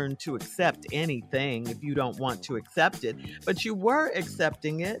to learn to accept anything if you don't want to accept it, but you were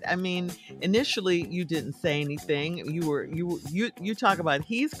accepting it. I mean, initially you didn't say anything. You talk about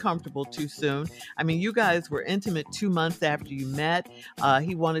he's comfortable too soon. I mean, you guys were intimate 2 months after you met.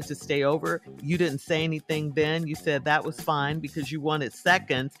 He wanted to stay over. You didn't say anything then. You said that was fine because you wanted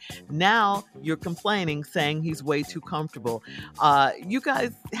seconds. Now you're complaining, saying he's way too comfortable. You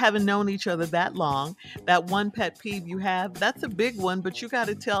guys haven't known each other that long. That one pet peeve you have, that's a big one, but you got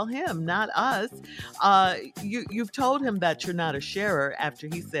to tell him, not us. You've told him that you're not a sharer after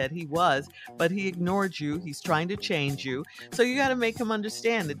he said he was, but he ignored you. He's trying to change you. So you got to make him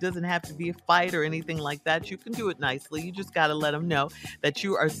understand it doesn't have to be a fight or anything like that. You can do it nicely. You just got to let him know that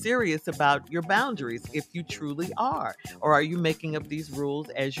you are serious about your boundaries if you truly are. Or are you making up these rules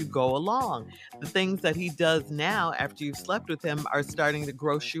as you go along? The things that he does now after you've slept with him are starting to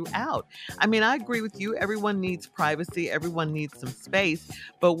gross you out. I mean, I agree with you. Everyone needs privacy. Everyone needs some space.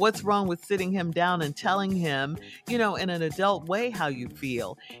 But what's wrong with sitting him down and telling him, in an adult way how you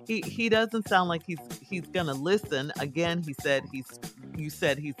feel? He doesn't sound like he's going to listen. Again, you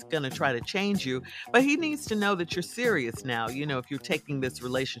said he's going to try to change you, but he needs to know that you're serious now, if you're taking this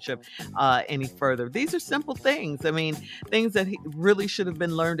relationship any further. These are simple things. I mean, things that he really should have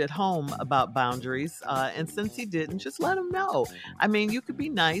been learned at home about boundaries. And since he didn't, just let him know. I mean, you could be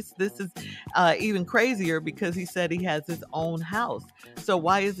nice. This is even crazier because he said he has his own house. So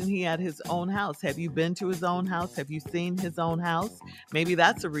why isn't he at his own house? Have you been to his own house? Have you seen his own house? Maybe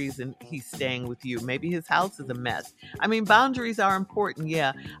that's a reason he's staying with you. Maybe his house is a mess. I mean, boundaries are important.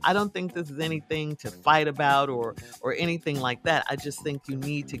 Yeah, I don't think this is anything to fight about or anything like that. I just think you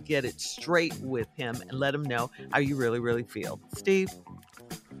need to get it straight with him and let him know how you really, really feel. Steve?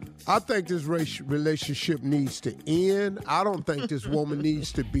 I think this relationship needs to end. I don't think this woman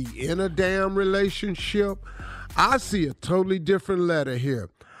needs to be in a damn relationship. I see a totally different letter here.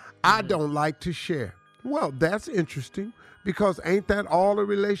 I don't like to share. Well, that's interesting because ain't that all a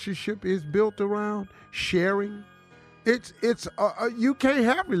relationship is built around? Sharing? It's you can't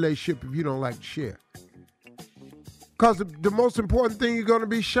have a relationship if you don't like to share. Because the most important thing you're going to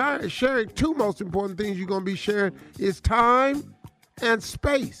be sharing, two most important things you're going to be sharing is time and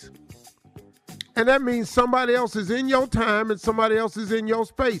space. And that means somebody else is in your time and somebody else is in your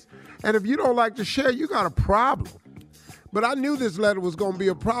space. And if you don't like to share, you got a problem. But I knew this letter was going to be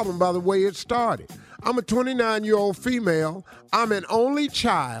a problem by the way it started. I'm a 29-year-old female. I'm an only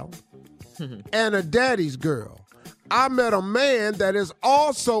child and a daddy's girl. I met a man that is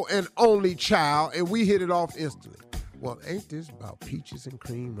also an only child, and we hit it off instantly. Well, ain't this about peaches and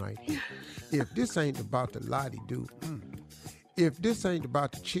cream right here? If this ain't about the lottie-doo, if this ain't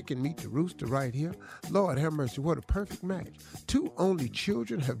about the chicken meet the rooster right here, Lord have mercy, what a perfect match. Two only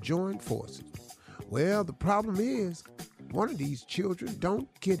children have joined forces. Well, the problem is, one of these children don't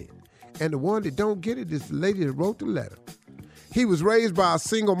get it. And the one that don't get it is the lady that wrote the letter. He was raised by a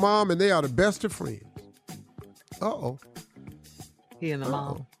single mom, and they are the best of friends. Uh-oh. He and the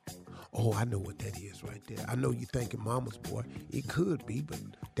mom. Oh, I know what that is right there. I know you're thinking mama's boy. It could be, but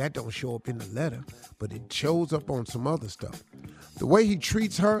that don't show up in the letter. But it shows up on some other stuff. The way he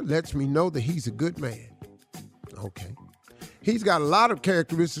treats her lets me know that he's a good man. Okay. He's got a lot of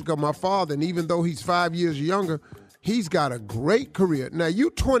characteristics of my father, and even though he's 5 years younger, he's got a great career. Now, you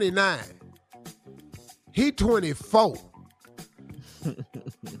 29. He 24.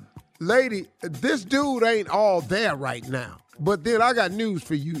 Lady, this dude ain't all there right now. But then I got news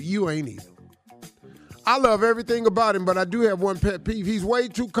for you. You ain't either. I love everything about him, but I do have one pet peeve. He's way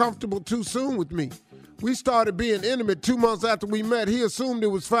too comfortable too soon with me. We started being intimate 2 months after we met. He assumed it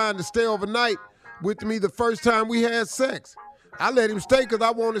was fine to stay overnight with me the first time we had sex. I let him stay because I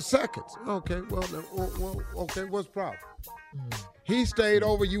wanted seconds. Okay, okay, what's the problem? He stayed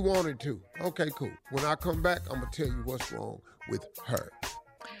over, you wanted to. Okay, cool. When I come back, I'm going to tell you what's wrong with her.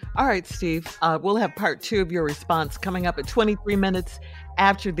 All right, Steve, we'll have part 2 of your response coming up at 23 minutes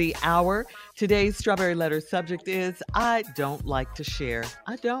after the hour. Today's Strawberry Letter subject is, I don't like to share.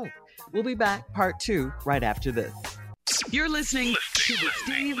 I don't. We'll be back, part 2, right after this. You're listening to the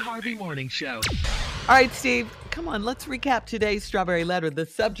Steve Harvey Morning Show. All right, Steve, come on, let's recap today's Strawberry Letter. The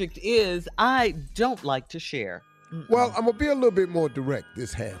subject is, I don't like to share. Well, I'm going to be a little bit more direct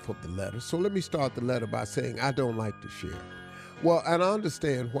this half of the letter. So let me start the letter by saying I don't like to share. Well, and I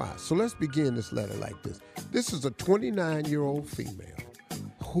understand why. So let's begin this letter like this. This is a 29-year-old female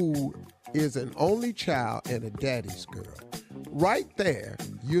who is an only child and a daddy's girl. Right there,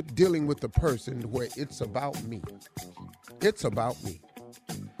 you're dealing with a person where it's about me. It's about me.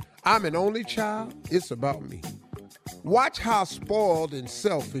 I'm an only child. It's about me. Watch how spoiled and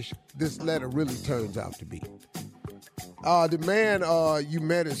selfish this letter really turns out to be. The man you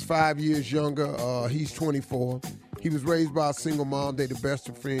met is 5 years younger. He's 24. He was raised by a single mom. They're the best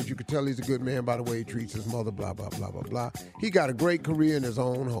of friends. You can tell he's a good man by the way he treats his mother, blah, blah, blah, blah, blah. He got a great career in his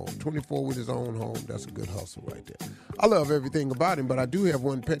own home. 24 with his own home. That's a good hustle right there. I love everything about him, but I do have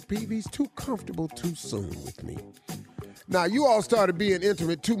one pet peeve. He's too comfortable too soon with me. Now, you all started being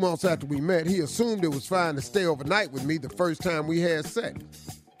intimate 2 months after we met. He assumed it was fine to stay overnight with me the first time we had sex.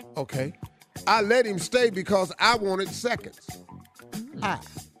 Okay. I let him stay because I wanted seconds. I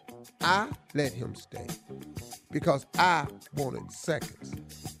let him stay because I wanted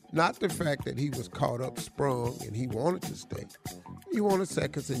seconds. Not the fact that he was caught up, sprung, and he wanted to stay. You wanted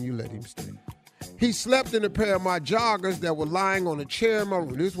seconds and you let him stay. He slept in a pair of my joggers that were lying on a chair in my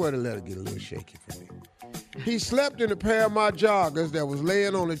room. This is where the letter get a little shaky for me. He slept in a pair of my joggers that was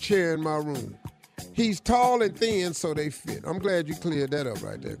laying on a chair in my room. He's tall and thin, so they fit. I'm glad you cleared that up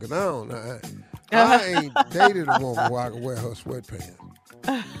right there, because I don't know. I ain't dated a woman where I can wear her sweatpants.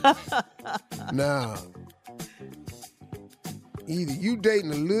 Now, either you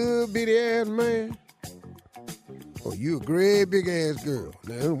dating a little bitty ass man, or you a great big ass girl.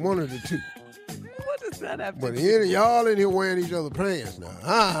 Now, one of the two. What does that have to But do? y'all in here wearing each other's pants now.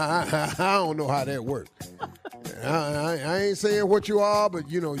 I don't know how that works. I ain't saying what you are, but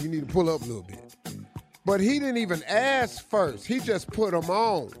you need to pull up a little bit. But he didn't even ask first. He just put them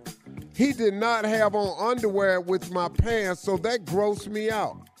on. He did not have on underwear with my pants, so that grossed me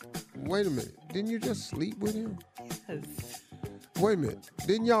out. Wait a minute. Didn't you just sleep with him? Yes. Wait a minute.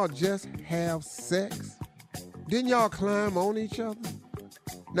 Didn't y'all just have sex? Didn't y'all climb on each other?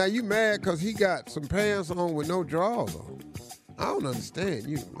 Now you mad because he got some pants on with no drawers on. I don't understand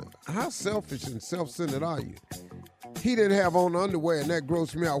you. How selfish and self-centered are you? He didn't have on underwear, and that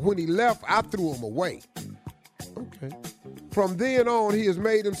grossed me out. When he left, I threw him away. Okay. From then on, he has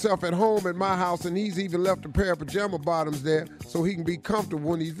made himself at home at my house, and he's even left a pair of pajama bottoms there so he can be comfortable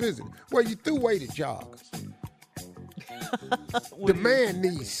when he's visiting. Well, you threw away the joggers. The man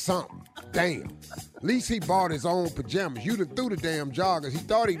needs something. Damn. At least he bought his own pajamas. You done threw the damn joggers. He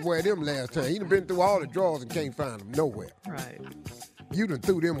thought he'd wear them last time. He done been through all the drawers and can't find them nowhere. Right. You done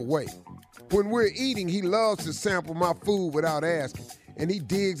threw them away. When we're eating, he loves to sample my food without asking, and he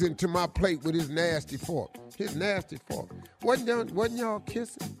digs into my plate with his nasty fork. His nasty fork. Wasn't y'all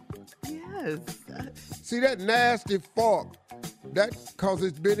kissing? Yes. See that nasty fork? That cause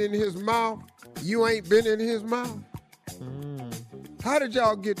it's been in his mouth. You ain't been in his mouth. How did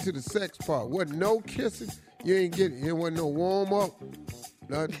y'all get to the sex part? Wasn't no kissing? You ain't getting. It wasn't no warm up.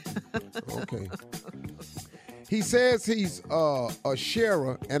 Nothing. Okay. He says he's a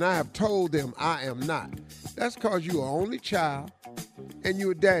sharer, and I have told them I am not. That's because you're an only child, and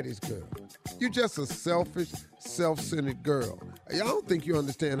you're a daddy's girl. You're just a selfish, self-centered girl. I don't think you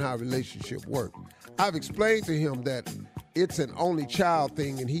understand how a relationship works. I've explained to him that it's an only child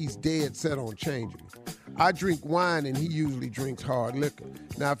thing, and he's dead set on changing me. I drink wine, and he usually drinks hard liquor.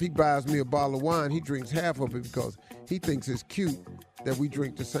 Now, if he buys me a bottle of wine, he drinks half of it because he thinks it's cute that we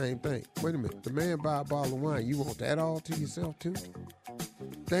drink the same thing. Wait a minute. The man buy a bottle of wine. You want that all to yourself, too?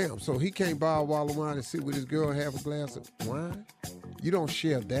 Damn, so he can't buy a bottle of wine and sit with his girl and have a glass of wine? You don't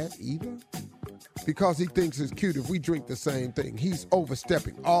share that either? Because he thinks it's cute if we drink the same thing. He's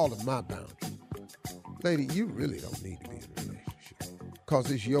overstepping all of my boundaries. Lady, you really don't need to be in a relationship because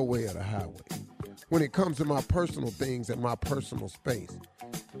it's your way or the highway. When it comes to my personal things and my personal space,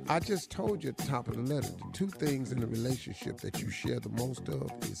 I just told you at the top of the letter, the two things in a relationship that you share the most of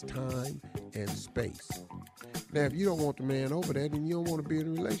is time and space. Now, if you don't want the man over there, then you don't want to be in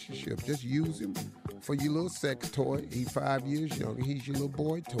a relationship. Just use him for your little sex toy. He's 5 years younger. He's your little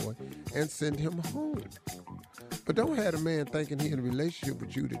boy toy. And send him home. But don't have a man thinking he's in a relationship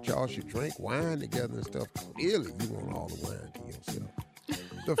with you that y'all should drink wine together and stuff. Clearly, you want all the wine to yourself.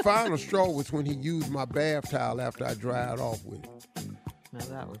 The final straw was when he used my bath towel after I dried off with it. Now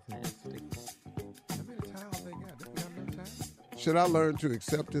that was nasty. How many towels they got? They got enough towels? Should I learn to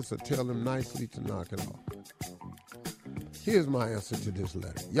accept this or tell him nicely to knock it off? Here's my answer to this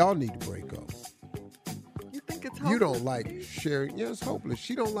letter. Y'all need to break up. You think it's hopeless? You don't like sharing. Yeah, it's hopeless.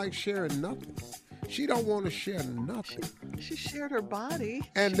 She don't like sharing nothing. She don't want to share nothing. She shared her body.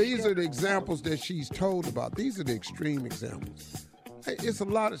 And these are the examples that she's told about. These are the extreme examples. It's a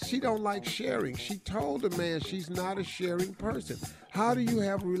lot of, she don't like sharing. She told the man she's not a sharing person. How do you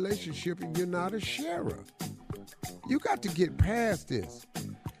have a relationship and you're not a sharer? You got to get past this.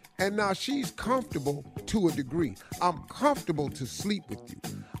 And now she's comfortable to a degree. I'm comfortable to sleep with you.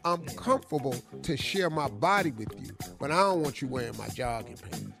 I'm comfortable to share my body with you, but I don't want you wearing my jogging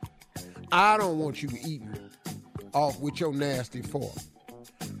pants. I don't want you eating off with your nasty fork.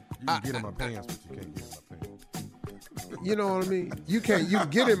 You can get in my pants, but you can't get in my pants. You know what I mean? You can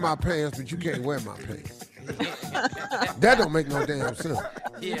get in my pants, but you can't wear my pants. That don't make no damn sense.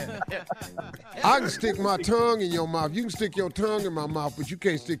 Yeah. I can stick my tongue in your mouth. You can stick your tongue in my mouth, but you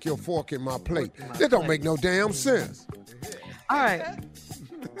can't stick your fork in my plate. That don't make no damn sense. All right.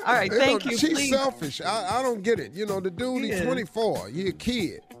 All right, thank you. She's Please. selfish. I don't get it. You know, the dude, he's 24. He's a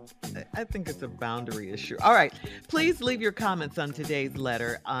kid. I think it's a boundary issue. All right. Please leave your comments on today's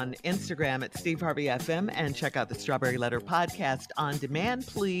letter on Instagram at Steve Harvey FM and check out the Strawberry Letter podcast on demand,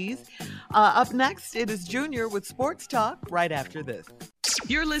 please. Up next, it is Junior with Sports Talk right after this.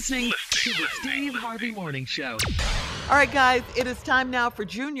 You're listening to the Steve Harvey Morning Show. All right, guys, it is time now for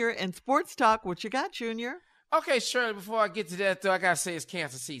Junior and Sports Talk. What you got, Junior? Okay, Shirley, before I get to that, though, I got to say it's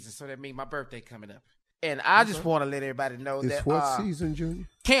cancer season, so that means my birthday coming up. And I just want to let everybody know that... It's what season, Junior?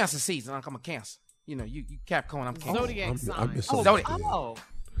 Cancer season. I'm a Cancer. You know, you Capricorn, I'm Cancer. Zodiac sign. Zodiac. Oh.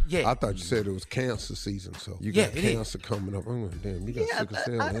 Yeah. I thought you said it was cancer season, so you got cancer coming up. Oh, damn, you got sickle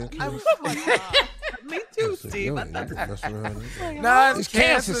cell and cancer. Me too, Steve. No, it's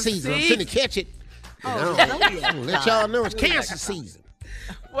cancer season. I'm finna catch it. I'm gonna let y'all know it's cancer season.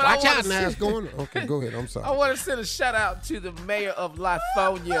 Watch out now, it's going on. Okay, go ahead. I'm sorry. I want to send a shout out to the mayor of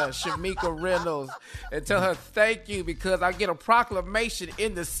Lithonia, Shamika Reynolds, and tell her thank you because I get a proclamation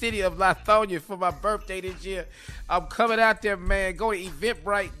in the city of Lithonia for my birthday this year. I'm coming out there, man. Go to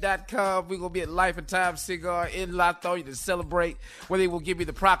eventbrite.com. We're going to be at Life and Time Cigar in Lithonia to celebrate, where they will give me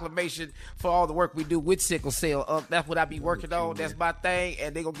the proclamation for all the work we do with sickle cell. That's what I be working on. That's my thing,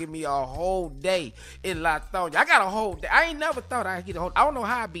 and they're going to give me a whole day in Lithonia. I got a whole day. I ain't never thought I'd get a whole I don't know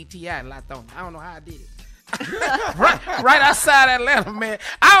how I beat T.I. in Lithonia. I don't know how I did it. right outside Atlanta, man.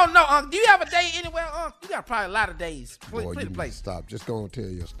 I don't know. Do you have a day anywhere? You got probably a lot of days. Boy, you need to place. stop. Just go and tell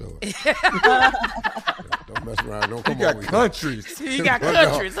your story. Don't mess around. Don't come on. He got countries. He got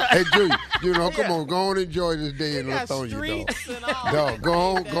countries. Hey, Junior, come on. Go on and enjoy this day and let's throw you, dog.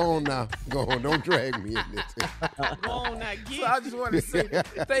 Go on now. Go on. Don't drag me in this. Go on now. So I just want to say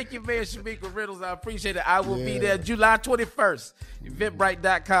thank you, man, Shamika Reynolds. I appreciate it. I will be there July 21st.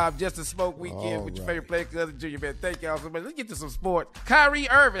 Eventbrite.com. Just a smoke weekend with your favorite player, Cousin Junior, man. Thank y'all so much. Let's get to some sport. Kyrie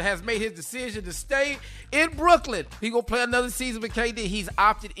Irving has made his decision to stay in Brooklyn. He gonna play another season with KD. He's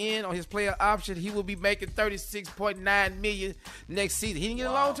opted in on his player option. He will be making $36.9 million next season. He didn't get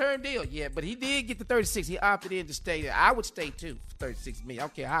a long-term deal yet, but he did get the 36. He opted in to stay there. I would stay too for $36 million. I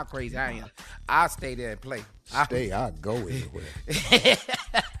don't care how crazy I am. I'll stay there and play. I'll go anywhere.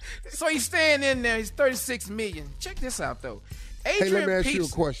 So he's staying in there. He's $36 million. Check this out though. Adrian let me ask you a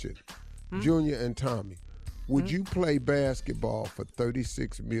Peterson. question. Junior and Tommy, would you play basketball for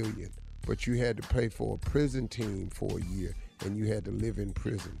 $36 million, but you had to pay for a prison team for a year and you had to live in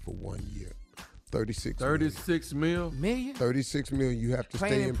prison for 1 year? $36 million? 36 million. You have to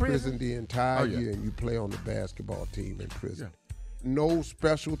stay in prison the entire year and you play on the basketball team in prison. Yeah. No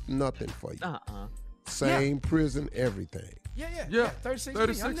special nothing for you. Same prison, everything. Yeah.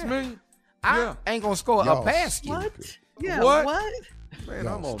 36 million. I ain't gonna score a basket. What? Yeah, what? Man,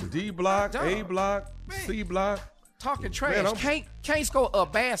 I'm on D block, A block, C block. Talking trash. Man, can't score a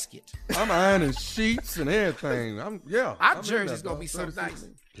basket. I'm ironing sheets and everything. Our jersey's gonna be so nice.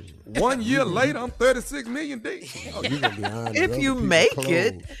 1 year later, I'm $36 million deep. Oh, you gonna be ironing if you make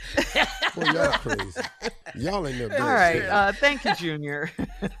it. Boy, y'all crazy. Y'all ain't never. All right. Thank you, Junior.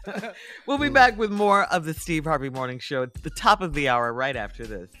 We'll be back with more of the Steve Harvey Morning Show at the top of the hour right after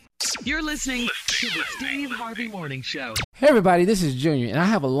this. You're listening to the Steve Harvey Morning Show. Hey everybody, this is Junior, and I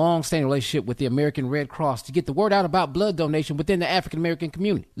have a long-standing relationship with the American Red Cross to get the word out about blood donation within the African American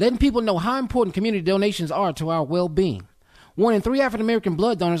community, letting people know how important community donations are to our well-being. 1 in 3 African American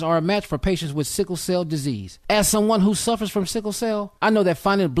blood donors are a match for patients with sickle cell disease. As someone who suffers from sickle cell, I know that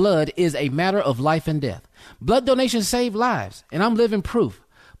finding blood is a matter of life and death. Blood donations save lives, and I'm living proof.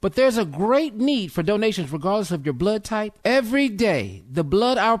 But there's a great need for donations regardless of your blood type. Every day, the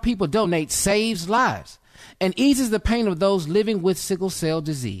blood our people donate saves lives and eases the pain of those living with sickle cell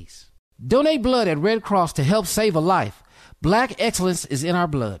disease. Donate blood at Red Cross to help save a life. Black excellence is in our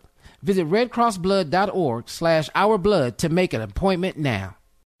blood. Visit redcrossblood.org/ourblood to make an appointment now.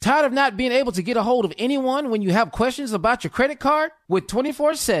 Tired of not being able to get a hold of anyone when you have questions about your credit card? With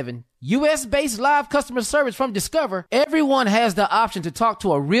 24/7 U.S.-based live customer service from Discover, everyone has the option to talk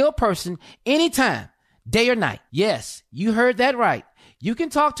to a real person anytime, day or night. Yes, you heard that right. You can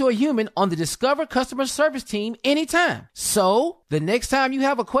talk to a human on the Discover customer service team anytime. So, the next time you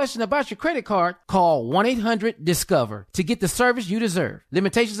have a question about your credit card, call 1-800-DISCOVER to get the service you deserve.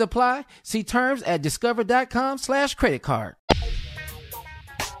 Limitations apply. See terms at discover.com/creditcard.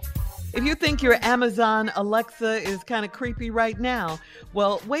 If you think your Amazon Alexa is kind of creepy right now,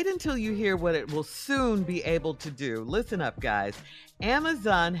 well, wait until you hear what it will soon be able to do. Listen up, guys.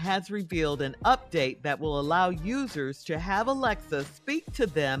 Amazon has revealed an update that will allow users to have Alexa speak to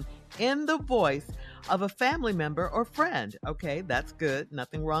them in the voice of a family member or friend. Okay, that's good.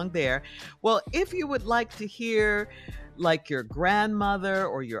 Nothing wrong there. Well, if you would like to hear like your grandmother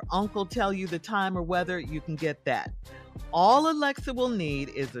or your uncle tell you the time or weather, you can get that. All Alexa will need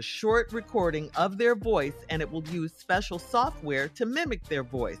is a short recording of their voice, and it will use special software to mimic their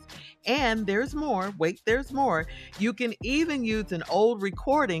voice. And there's more. Wait, there's more. You can even use an old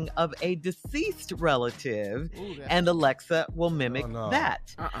recording of a deceased relative, and Alexa will mimic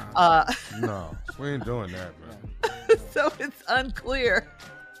that. No, we ain't doing that, man. So it's unclear.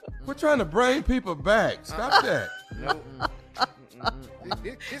 We're trying to bring people back. Stop that.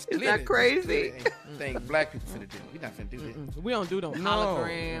 Is that crazy? Thing black people finna do. We're not finna do that. We don't do the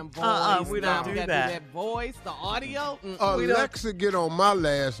hologram voice. We don't do that voice, the audio. Alexa get on my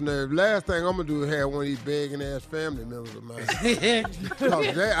last nerve. Last thing I'm gonna do is have one of these begging ass family members of mine. It ain't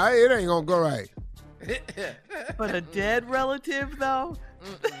gonna go right. But a dead relative, though?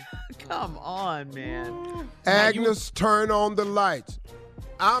 Come on, man. Agnes, turn on the lights.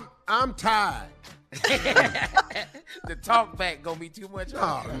 I'm tired. The talk back gonna be too much.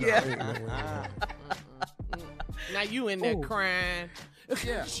 Now you in there crying.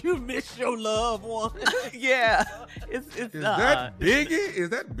 Yeah. You miss your loved one. Yeah. Is that Biggie? Is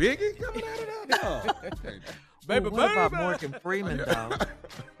that Biggie coming out of that? No. Baby, what about Morgan Freeman, though?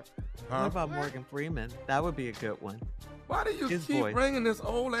 What about Morgan Freeman? That would be a good one. Why do you keep bringing this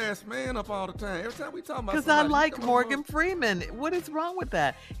old ass man up all the time? Every time we talk about because I like Morgan Freeman. What is wrong with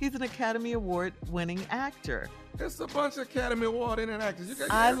that? He's an Academy Award winning actor. It's a bunch of Academy Award winning actors.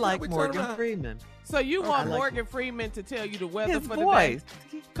 I like Morgan Freeman. So you want Morgan Freeman to tell you the weather his for voice.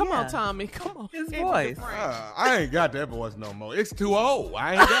 the day? Come on, Tommy. Come on. His voice. I ain't got that voice no more. It's too old.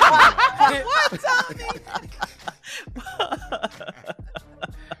 I ain't got it. What, Tommy?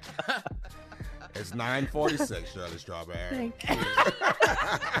 It's 9:46, Shirley Strawberry. Thank you.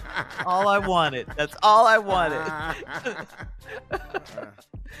 All I wanted. That's all I wanted.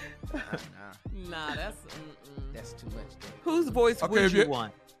 Nah, that's too much. Whose voice would you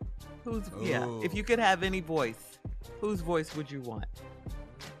want? If you could have any voice, whose voice would you want?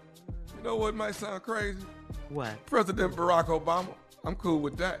 You know what might sound crazy? What? President Barack Obama. I'm cool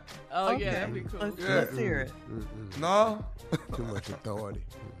with that. Oh, yeah, that'd be cool. Let's hear it. No? Too much authority.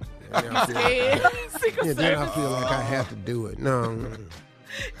 Then I feel like I have to do it. No.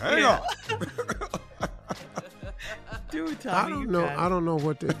 Hang on. Do it, Tommy. I don't know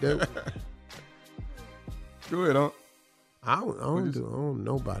what to do. Do it, huh? I don't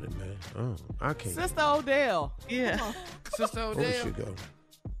nobody, man. I can't. Sister Odell. Yeah. Sister Odell. Where she go?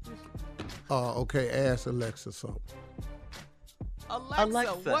 Okay, ask Alexa something.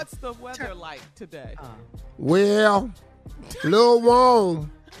 Alexa, what's the weather like today? Well, a little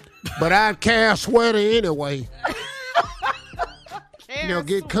warm, but I'd carry a sweater anyway.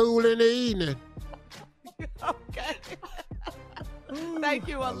 Get cool in the evening. Okay. Thank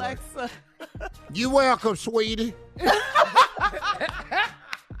you, Alexa. You're welcome, sweetie.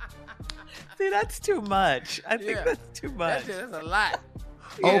 See, that's too much. I think that's too much. That's a lot.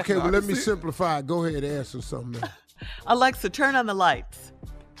 Okay, well, let me simplify. Go ahead and answer something. Alexa, turn on the lights.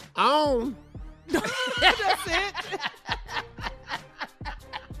 On. That's it.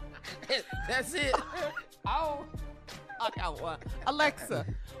 That's it. Oh, I got one. Alexa,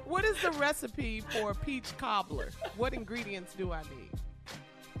 what is the recipe for peach cobbler? What ingredients do I need?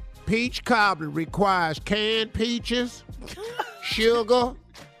 Peach cobbler requires canned peaches, sugar,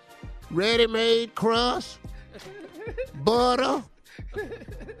 ready-made crust, butter, a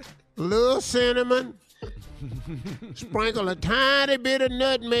little cinnamon, sprinkle a tiny bit of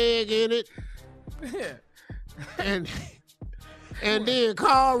nutmeg in it, and then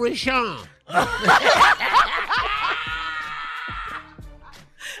call Rashawn.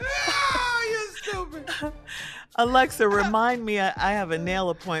 Oh, you're stupid. Alexa, remind me I have a nail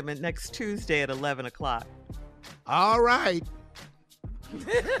appointment next Tuesday at 11 o'clock. All right.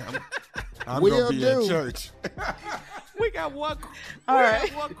 I'm going to be in church. We got one. All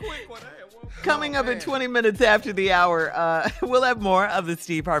right. One quick one. Coming up in 20 minutes after the hour, we'll have more of the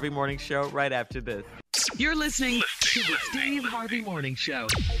Steve Harvey Morning Show right after this. You're listening to the Steve Harvey Morning Show.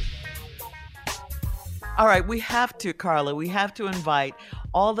 All right, we have to invite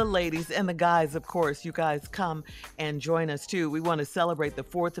all the ladies and the guys, of course. You guys come and join us, too. We want to celebrate the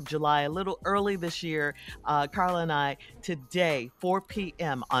 4th of July a little early this year. Carla and I, today, 4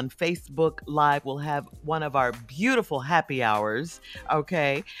 p.m. on Facebook Live, we'll have one of our beautiful happy hours,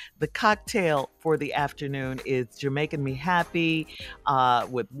 okay? The cocktail for the afternoon is Jamaican Me Happy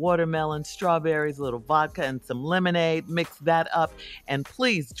with watermelon, strawberries, a little vodka, and some lemonade. Mix that up, and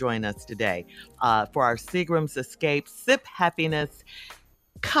please join us today for our Seagram's Escape Sip Happiness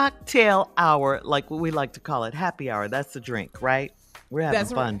cocktail hour, like what we like to call it, happy hour. That's the drink, right? We're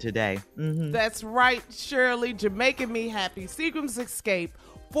having fun today. Mm-hmm. That's right, Shirley. Jamaican Me Happy, Seagram's Escape,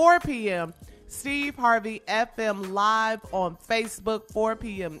 4 p.m. Steve Harvey FM live on Facebook, 4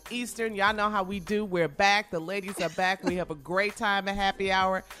 p.m. Eastern. Y'all know how we do. We're back. The ladies are back. We have a great time at happy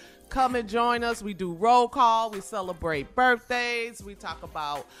hour. Come and join us. We do roll call. We celebrate birthdays. We talk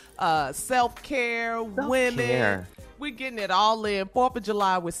about self-care, women. We're getting it all in. 4th of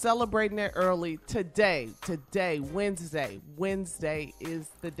July, we're celebrating it early today, Wednesday. Wednesday is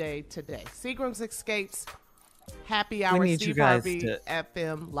the day today. Seagram's Escapes, happy hour, Steve Harvey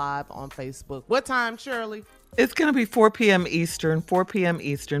FM live on Facebook. What time, Shirley? It's going to be 4 p.m. Eastern,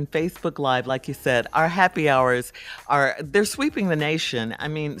 Facebook Live. Like you said, our happy hours they're sweeping the nation. I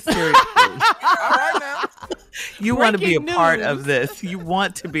mean, seriously. All right now. You want to be a part of this. You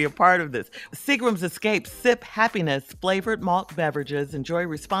want to be a part of this. Seagram's Escape, Sip Happiness, flavored malt beverages. Enjoy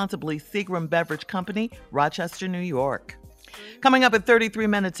responsibly. Seagram Beverage Company, Rochester, New York. Coming up at 33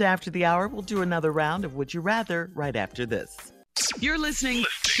 minutes after the hour, we'll do another round of Would You Rather right after this. You're listening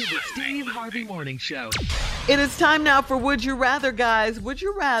to the Steve Harvey Morning Show. It is time now for Would You Rather, guys. Would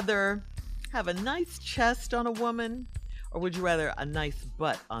you rather have a nice chest on a woman, or would you rather a nice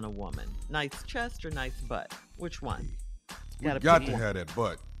butt on a woman? Nice chest or nice butt? Which one? We got to have that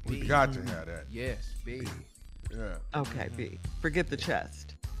butt. We got to have that. Yes, big. Yeah. Okay, B. Forget the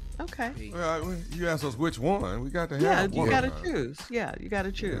chest. Okay. Well, you asked us which one. We got to have Yeah, one. you got to choose. Yeah, you got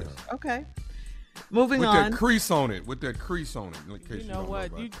to choose. Yeah. Okay. Moving with on. With that crease on it. In case you know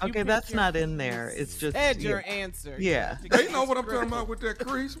what? Okay, that's not in there. It's just your answer. Yeah. They know what I'm talking about with that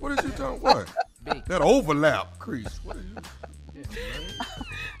crease. What is you talking about? What? That overlap crease. What is you?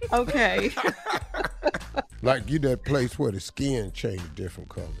 Okay. Like you that place where the skin change different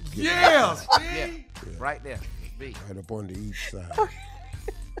colors. Yeah. Right there. B. Right up on the east side.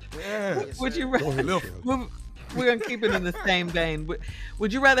 Yeah. Would you rather? We're gonna keep it in the same vein.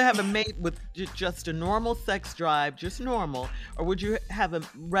 Would you rather have a mate with just a normal sex drive, just normal, or would you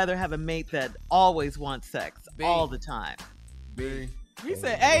rather have a mate that always wants sex all the time? B. He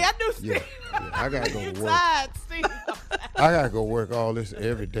said, "Hey, I knew Steve." Yeah, I gotta go to work. Steve. I gotta go work all this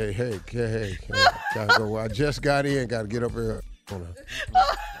every day. Hey, gotta go. I just got in. Gotta get up here.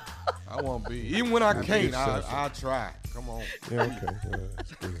 I won't be. Even when I can't, I'll try. Come on. Yeah, okay. Yeah,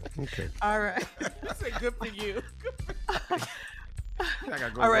 that's good. Okay. All right. I said, good for you.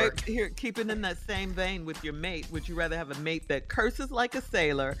 All right, here, keeping in that same vein with your mate, would you rather have a mate that curses like a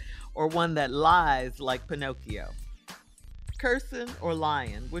sailor or one that lies like Pinocchio? Cursing or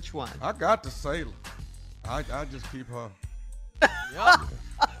lying? Which one? I got the sailor. I just keep her. Yep.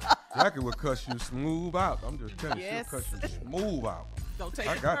 Jackie would cuss you smooth out. I'm just telling you, Yes. she'll cuss you smooth out. Don't take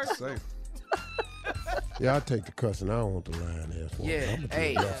I it got the personal. sailor. Yeah, I take the cussing. I don't want the lying ass one. Yeah. I'm gonna do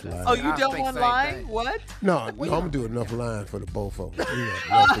Hey. enough lying. Oh, you don't want lying? What? No, I'm gonna do enough lying for the both of us. We got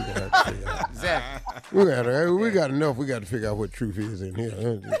enough we got to figure out. Exactly. We got enough. We got to figure out what truth is in here.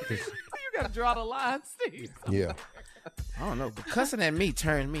 You got to draw the line, Steve. Yeah. I don't know, but cussing at me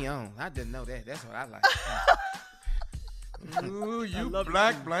turned me on. I didn't know that. That's what I like. Ooh, you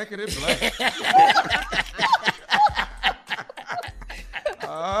blanketed black.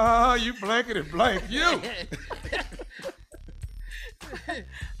 You blanketed blank. You.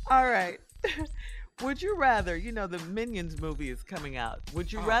 All right. Would you rather, the Minions movie is coming out.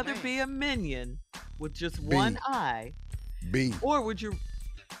 Would you rather be a minion with just one eye? B. Or would you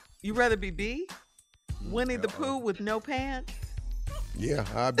rather be B? Winnie the Pooh with no pants? Yeah,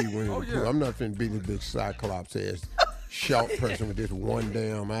 I'll be Winnie the Pooh. I'm not finna be this big Cyclops ass short person with this one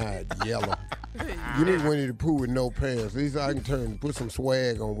damn eye yellow. Give me Winnie the Pooh with no pants. At least I can put some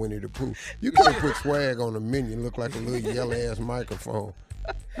swag on Winnie the Pooh. You can't put swag on a minion. Look like a little yellow ass microphone.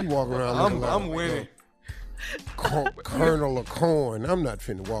 You walk around looking I'm like winning. Kernel of corn. I'm not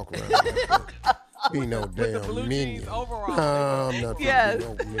finna walk around like that. Be no damn minion. No, I'm not finna be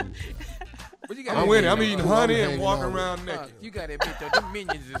no minion. I'm winning. I'm eating honey and walking around naked. You gotta admit though, them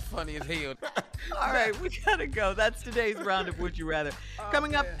Minions is funny as hell. All right, we gotta go. That's today's round of Would You Rather.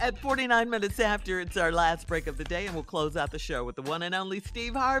 Coming up at 49 minutes after, it's our last break of the day, and we'll close out the show with the one and only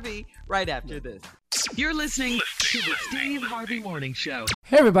Steve Harvey right after this. You're listening to the Steve Harvey Morning Show.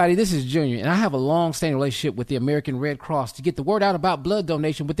 Hey everybody, this is Junior, and I have a long-standing relationship with the American Red Cross to get the word out about blood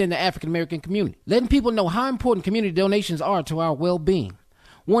donation within the African American community, letting people know how important community donations are to our well-being.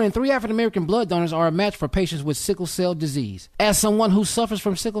 1 in 3 African American blood donors are a match for patients with sickle cell disease. As someone who suffers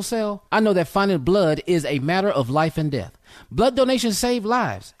from sickle cell, I know that finding blood is a matter of life and death. Blood donations save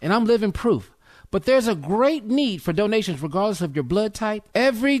lives, and I'm living proof. But there's a great need for donations regardless of your blood type.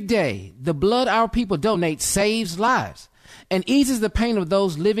 Every day, the blood our people donate saves lives and eases the pain of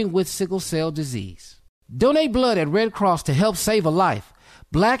those living with sickle cell disease. Donate blood at Red Cross to help save a life.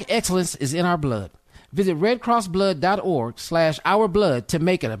 Black excellence is in our blood. Visit redcrossblood.org/ourblood to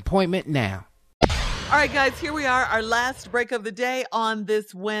make an appointment now. All right, guys, here we are, our last break of the day on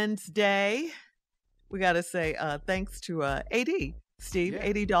this Wednesday. We got to say thanks to AD, Steve,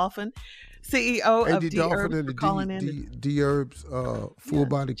 AD Dolphin, CEO of D-Herbs, for calling in. D-Herbs Full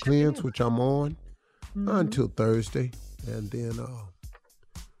Body Cleanse, which I'm on until Thursday. And then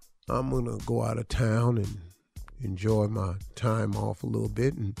I'm going to go out of town and enjoy my time off a little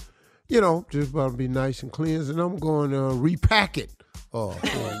bit and just about to be nice and cleansed, and I'm going to repack it for a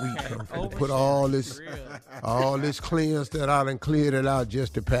week. I'm going to put all this cleanse that I done cleared it out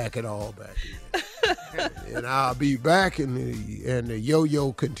just to pack it all back in. And I'll be back, and the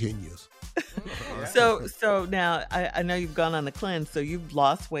yo-yo continues. So now, I know you've gone on the cleanse, so you've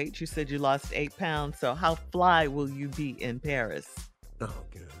lost weight. You said you lost 8 pounds. So how fly will you be in Paris? Oh,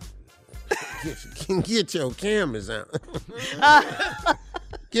 God. Get your cameras out.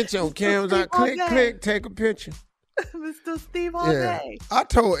 Get your cameras out. Click, take a picture. Mr. Steve Harvey. Yeah. I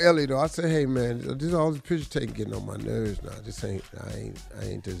told Ellie though, I said, hey man, this all this picture taking getting on my nerves now. I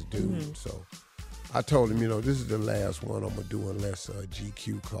ain't this dude. So I told him, this is the last one I'm gonna do unless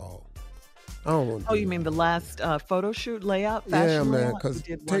GQ call. I don't want to. Oh, you mean the last photo shoot layout? Yeah, man, because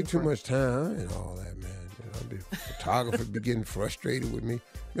it take too much time and all that, man. The photographer be getting frustrated with me.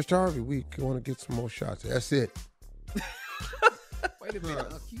 Mr. Harvey, we want to get some more shots. That's it. Wait a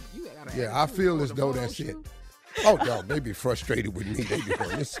minute. I feel as though that's it. Oh, dog, they be frustrated with me. They be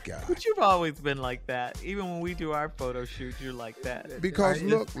going, this guy. But you've always been like that. Even when we do our photo shoots, you're like that. Because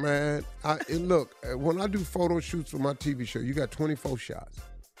look, man, when I do photo shoots for my TV show, you got 24 shots.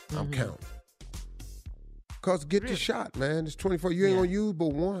 I'm counting. Because get the shot, man. It's 24. You ain't going to use but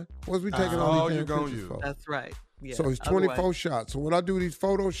one. What's we taking all these damn pictures for? That's right. Yeah. So it's 24 shots. So when I do these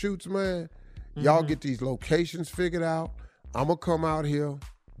photo shoots, man, y'all get these locations figured out. I'm going to come out here.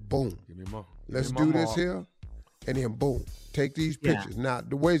 Boom. Give me more. Let's do this here. And then boom, take these pictures. Yeah. Now,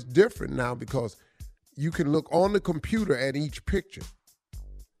 the way it's different now because you can look on the computer at each picture.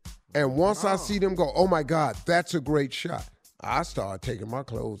 And once I see them go, oh my God, that's a great shot, I start taking my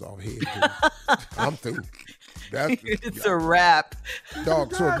clothes off here. I'm through. It's a wrap.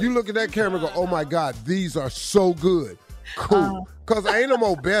 Dog, so if you look at that camera and go, oh my God, these are so good. Cool. Because I ain't no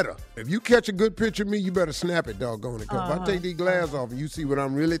more better. If you catch a good picture of me, you better snap it, doggone it. Because if I take these glasses off and you see what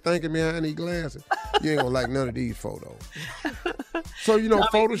I'm really thinking behind these glasses, you ain't going to like none of these photos. So,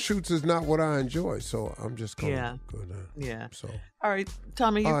 photo shoots is not what I enjoy. So I'm just going to go down. Yeah. So. All right,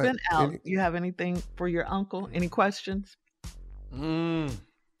 Tommy, you've been out. You have anything for your uncle? Any questions? You've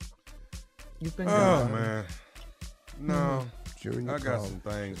been gone. Man. No. Junior I got some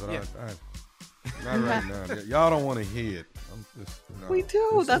things, but not right now. Y'all don't want to hear it. We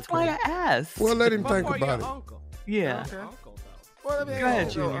do. That's why I asked. Well, let him think about it. Uncle. Yeah. Okay. Well, go ahead,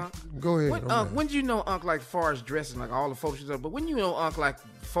 Junior. Go ahead. When did you know Unc, like, far as dressing, like all the photo shoots, but when you know Unc, like,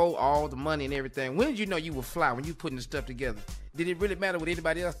 for all the money and everything, when did you know you were fly when you putting the stuff together? Did it really matter what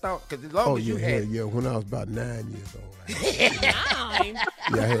anybody else thought? Because as long as you had... when I was about 9 years old. 9? I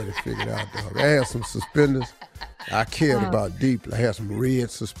had it figured out, dog. I had some suspenders I cared about deeply. I had some red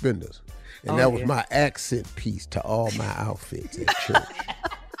suspenders. And that was my accent piece to all my outfits at church.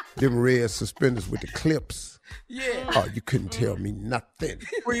 Them red suspenders with the clips. Yeah. Oh, you couldn't tell me nothing.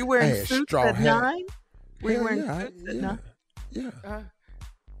 Were you wearing suits at 9? Were you wearing suits at 9? Yeah.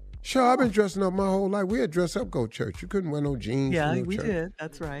 Sure, I've been dressing up my whole life. We had dress up, go church. You couldn't wear no jeans. Yeah, to we church. did.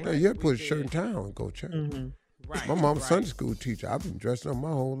 That's right. Yeah, you had to put a shirt and tie on and go church. Mm-hmm. Right. My mom's Sunday school teacher. I've been dressing up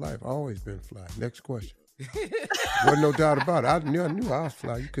my whole life. I've always been fly. Next question. Wasn't no doubt about it. I knew I was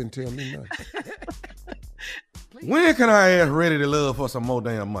fly. You couldn't tell me nothing. When can I ask Ready to Love for some more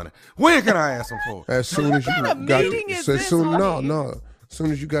damn money? When can I ask them for it? As soon as you got As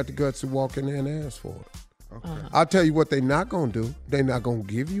soon as you got the guts to walk in there and ask for it. Okay. I'll tell you what they're not gonna do. They're not gonna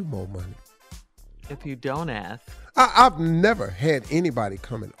give you more money. If you don't ask. I've never had anybody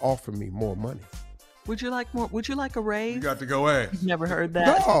come and offer me more money. Would you like more? Would you like a raise? You got to go ask. You've never heard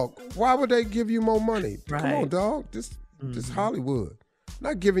that? Dog, why would they give you more money? Right. Come on, dog. This Hollywood.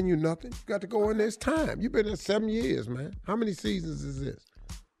 Not giving you nothing. You got to go in there. It's time. You've been there 7 years, man. How many seasons is this?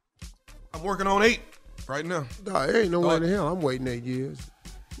 I'm working on 8 right now. Dog, there ain't no way in hell I'm waiting 8 years.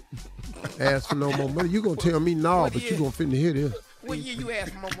 Ask for no more money. You gonna tell me no, but you gonna finna hear this. What year you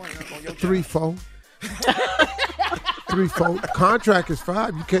ask for more money on your 3, 4. 3, 4. Contract is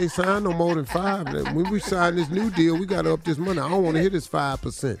 5. You can't sign no more than 5. When we sign this new deal, we got to up this money. I don't want to hear this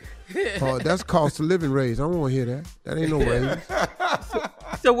 5%. That's cost of living raise. I don't want to hear that. That ain't no raise.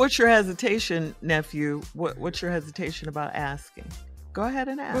 So what's your hesitation, nephew? What's your hesitation about asking? Go ahead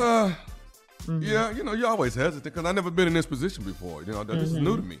and ask. Yeah, you always hesitate because I've never been in this position before. This is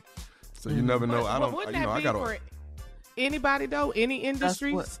new to me. So you never know. I got to... Anybody though, any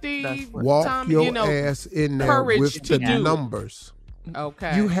industry, Steve, walk Tommy, your ass in there with the numbers.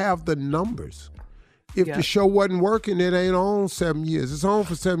 Okay, you have the numbers. If the show wasn't working, it ain't on 7 years. It's on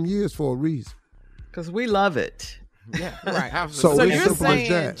for 7 years for a reason. Because we love it. Yeah, right. So you're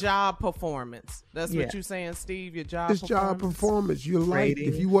saying job performance. That's what you're saying, Steve. Your job. It's job performance. You're liked.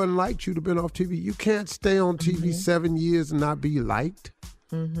 If you wasn't liked, you'd have been off TV. You can't stay on TV 7 years and not be liked.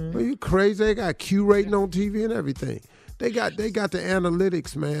 Are you crazy? They got Q rating on TV and everything. They got the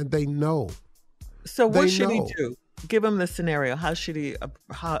analytics, man. They know. So what should he do? Give him the scenario. How should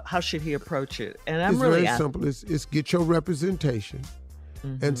he approach it? And I'm really very simple. It's get your representation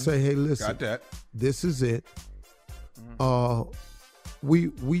and say, hey, listen, got that. This is it.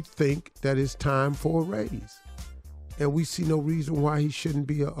 We think that it's time for a raise, and we see no reason why he shouldn't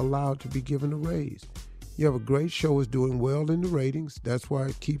be allowed to be given a raise. You have a great show. It's doing well in the ratings. That's why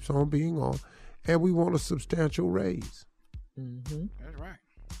it keeps on being on, and we want a substantial raise. That's right.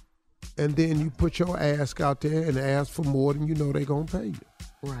 And then you put your ask out there and ask for more than you know they're going to pay you.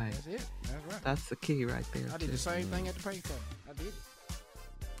 Right. That's it. That's right. That's the key right there. I did the same thing at the pay cut. I did it.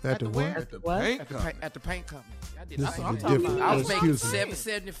 At the what? At the paint company. At the paint company. I did. This is I'm a talking different- about, I was making excuse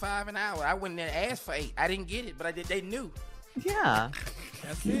me. $7.75 an hour. I went in there and asked for $8. I didn't get it, but they knew. Yeah.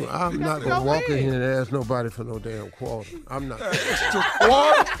 That's it. I'm not going to walk in here and ask nobody for no damn quarter. I'm not.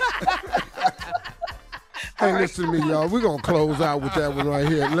 Hey, listen to me, y'all. We're going to close out with that one right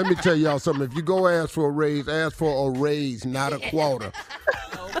here. Let me tell y'all something. If you go ask for a raise, not a quarter.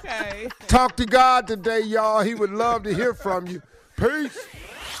 Okay. Talk to God today, y'all. He would love to hear from you. Peace.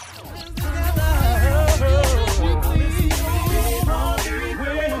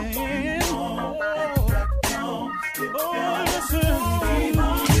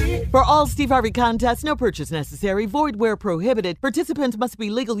 For all Steve Harvey contests, no purchase necessary, void where prohibited. Participants must be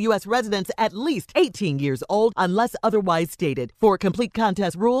legal U.S. residents at least 18 years old unless otherwise stated. For complete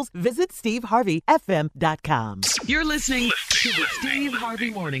contest rules, visit SteveHarveyFM.com. You're listening to the Steve Harvey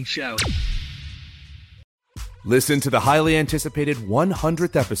Morning Show. Listen to the highly anticipated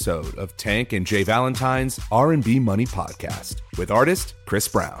 100th episode of Tank and Jay Valentine's R&B Money Podcast with artist Chris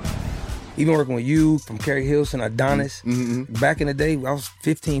Brown. Even working with you, from Kyrie Hilson, Adonis. Back in the day, I was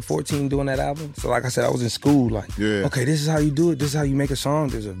 15, 14 doing that album. So like I said, I was in school like, okay, this is how you do it. This is how you make a song.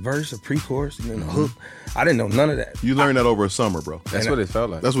 There's a verse, a pre-chorus, and then a hook. I didn't know none of that. You learned that over a summer, bro. That's what it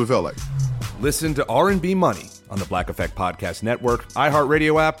felt like. That's what it felt like. Listen to R&B Money on the Black Effect Podcast Network,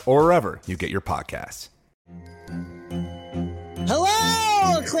 iHeartRadio app, or wherever you get your podcasts.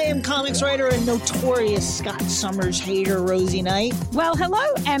 Hello, acclaimed comics writer and notorious Scott Summers hater, Rosie Knight. Well,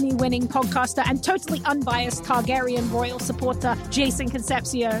 hello, Emmy-winning podcaster and totally unbiased Targaryen royal supporter, Jason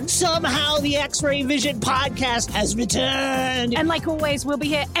Concepcion. Somehow the X-Ray Vision podcast has returned. And like always, we'll be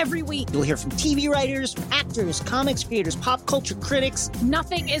here every week. You'll hear from TV writers, actors, comics creators, pop culture critics.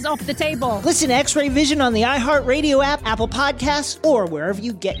 Nothing is off the table. Listen to X-Ray Vision on the iHeartRadio app, Apple Podcasts, or wherever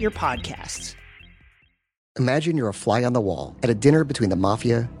you get your podcasts. Imagine you're a fly on the wall at a dinner between the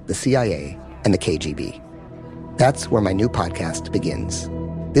Mafia, the CIA, and the KGB. That's where my new podcast begins.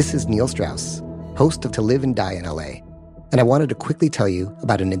 This is Neil Strauss, host of To Live and Die in LA, and I wanted to quickly tell you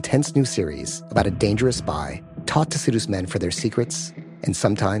about an intense new series about a dangerous spy taught to seduce men for their secrets and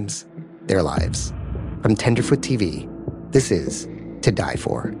sometimes their lives. From Tenderfoot TV, this is To Die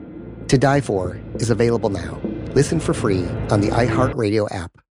For. To Die For is available now. Listen for free on the iHeartRadio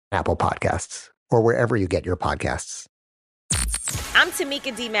app, Apple Podcasts, or wherever you get your podcasts. I'm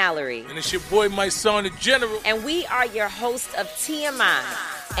Tamika D. Mallory. And it's your boy, my son, the General. And we are your hosts of TMI.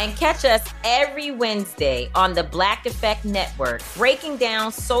 And catch us every Wednesday on the Black Effect Network, breaking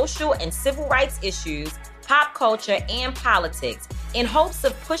down social and civil rights issues, pop culture, and politics in hopes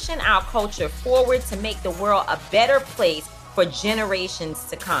of pushing our culture forward to make the world a better place for generations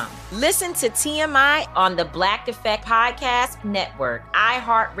to come. Listen to TMI on the Black Effect Podcast Network,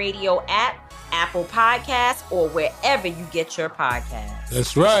 iHeartRadio app, Apple Podcasts, or wherever you get your podcasts.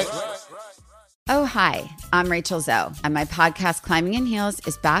 That's right. Oh, hi, I'm Rachel Zoe, and my podcast, Climbing in Heels,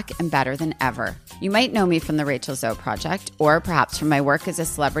 is back and better than ever. You might know me from the Rachel Zoe Project, or perhaps from my work as a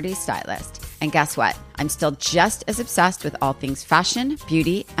celebrity stylist. And guess what? I'm still just as obsessed with all things fashion,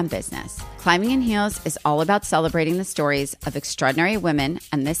 beauty, and business. Climbing in Heels is all about celebrating the stories of extraordinary women,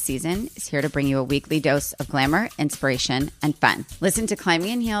 and this season is here to bring you a weekly dose of glamour, inspiration, and fun. Listen to Climbing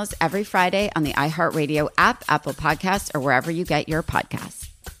in Heels every Friday on the iHeartRadio app, Apple Podcasts, or wherever you get your podcasts.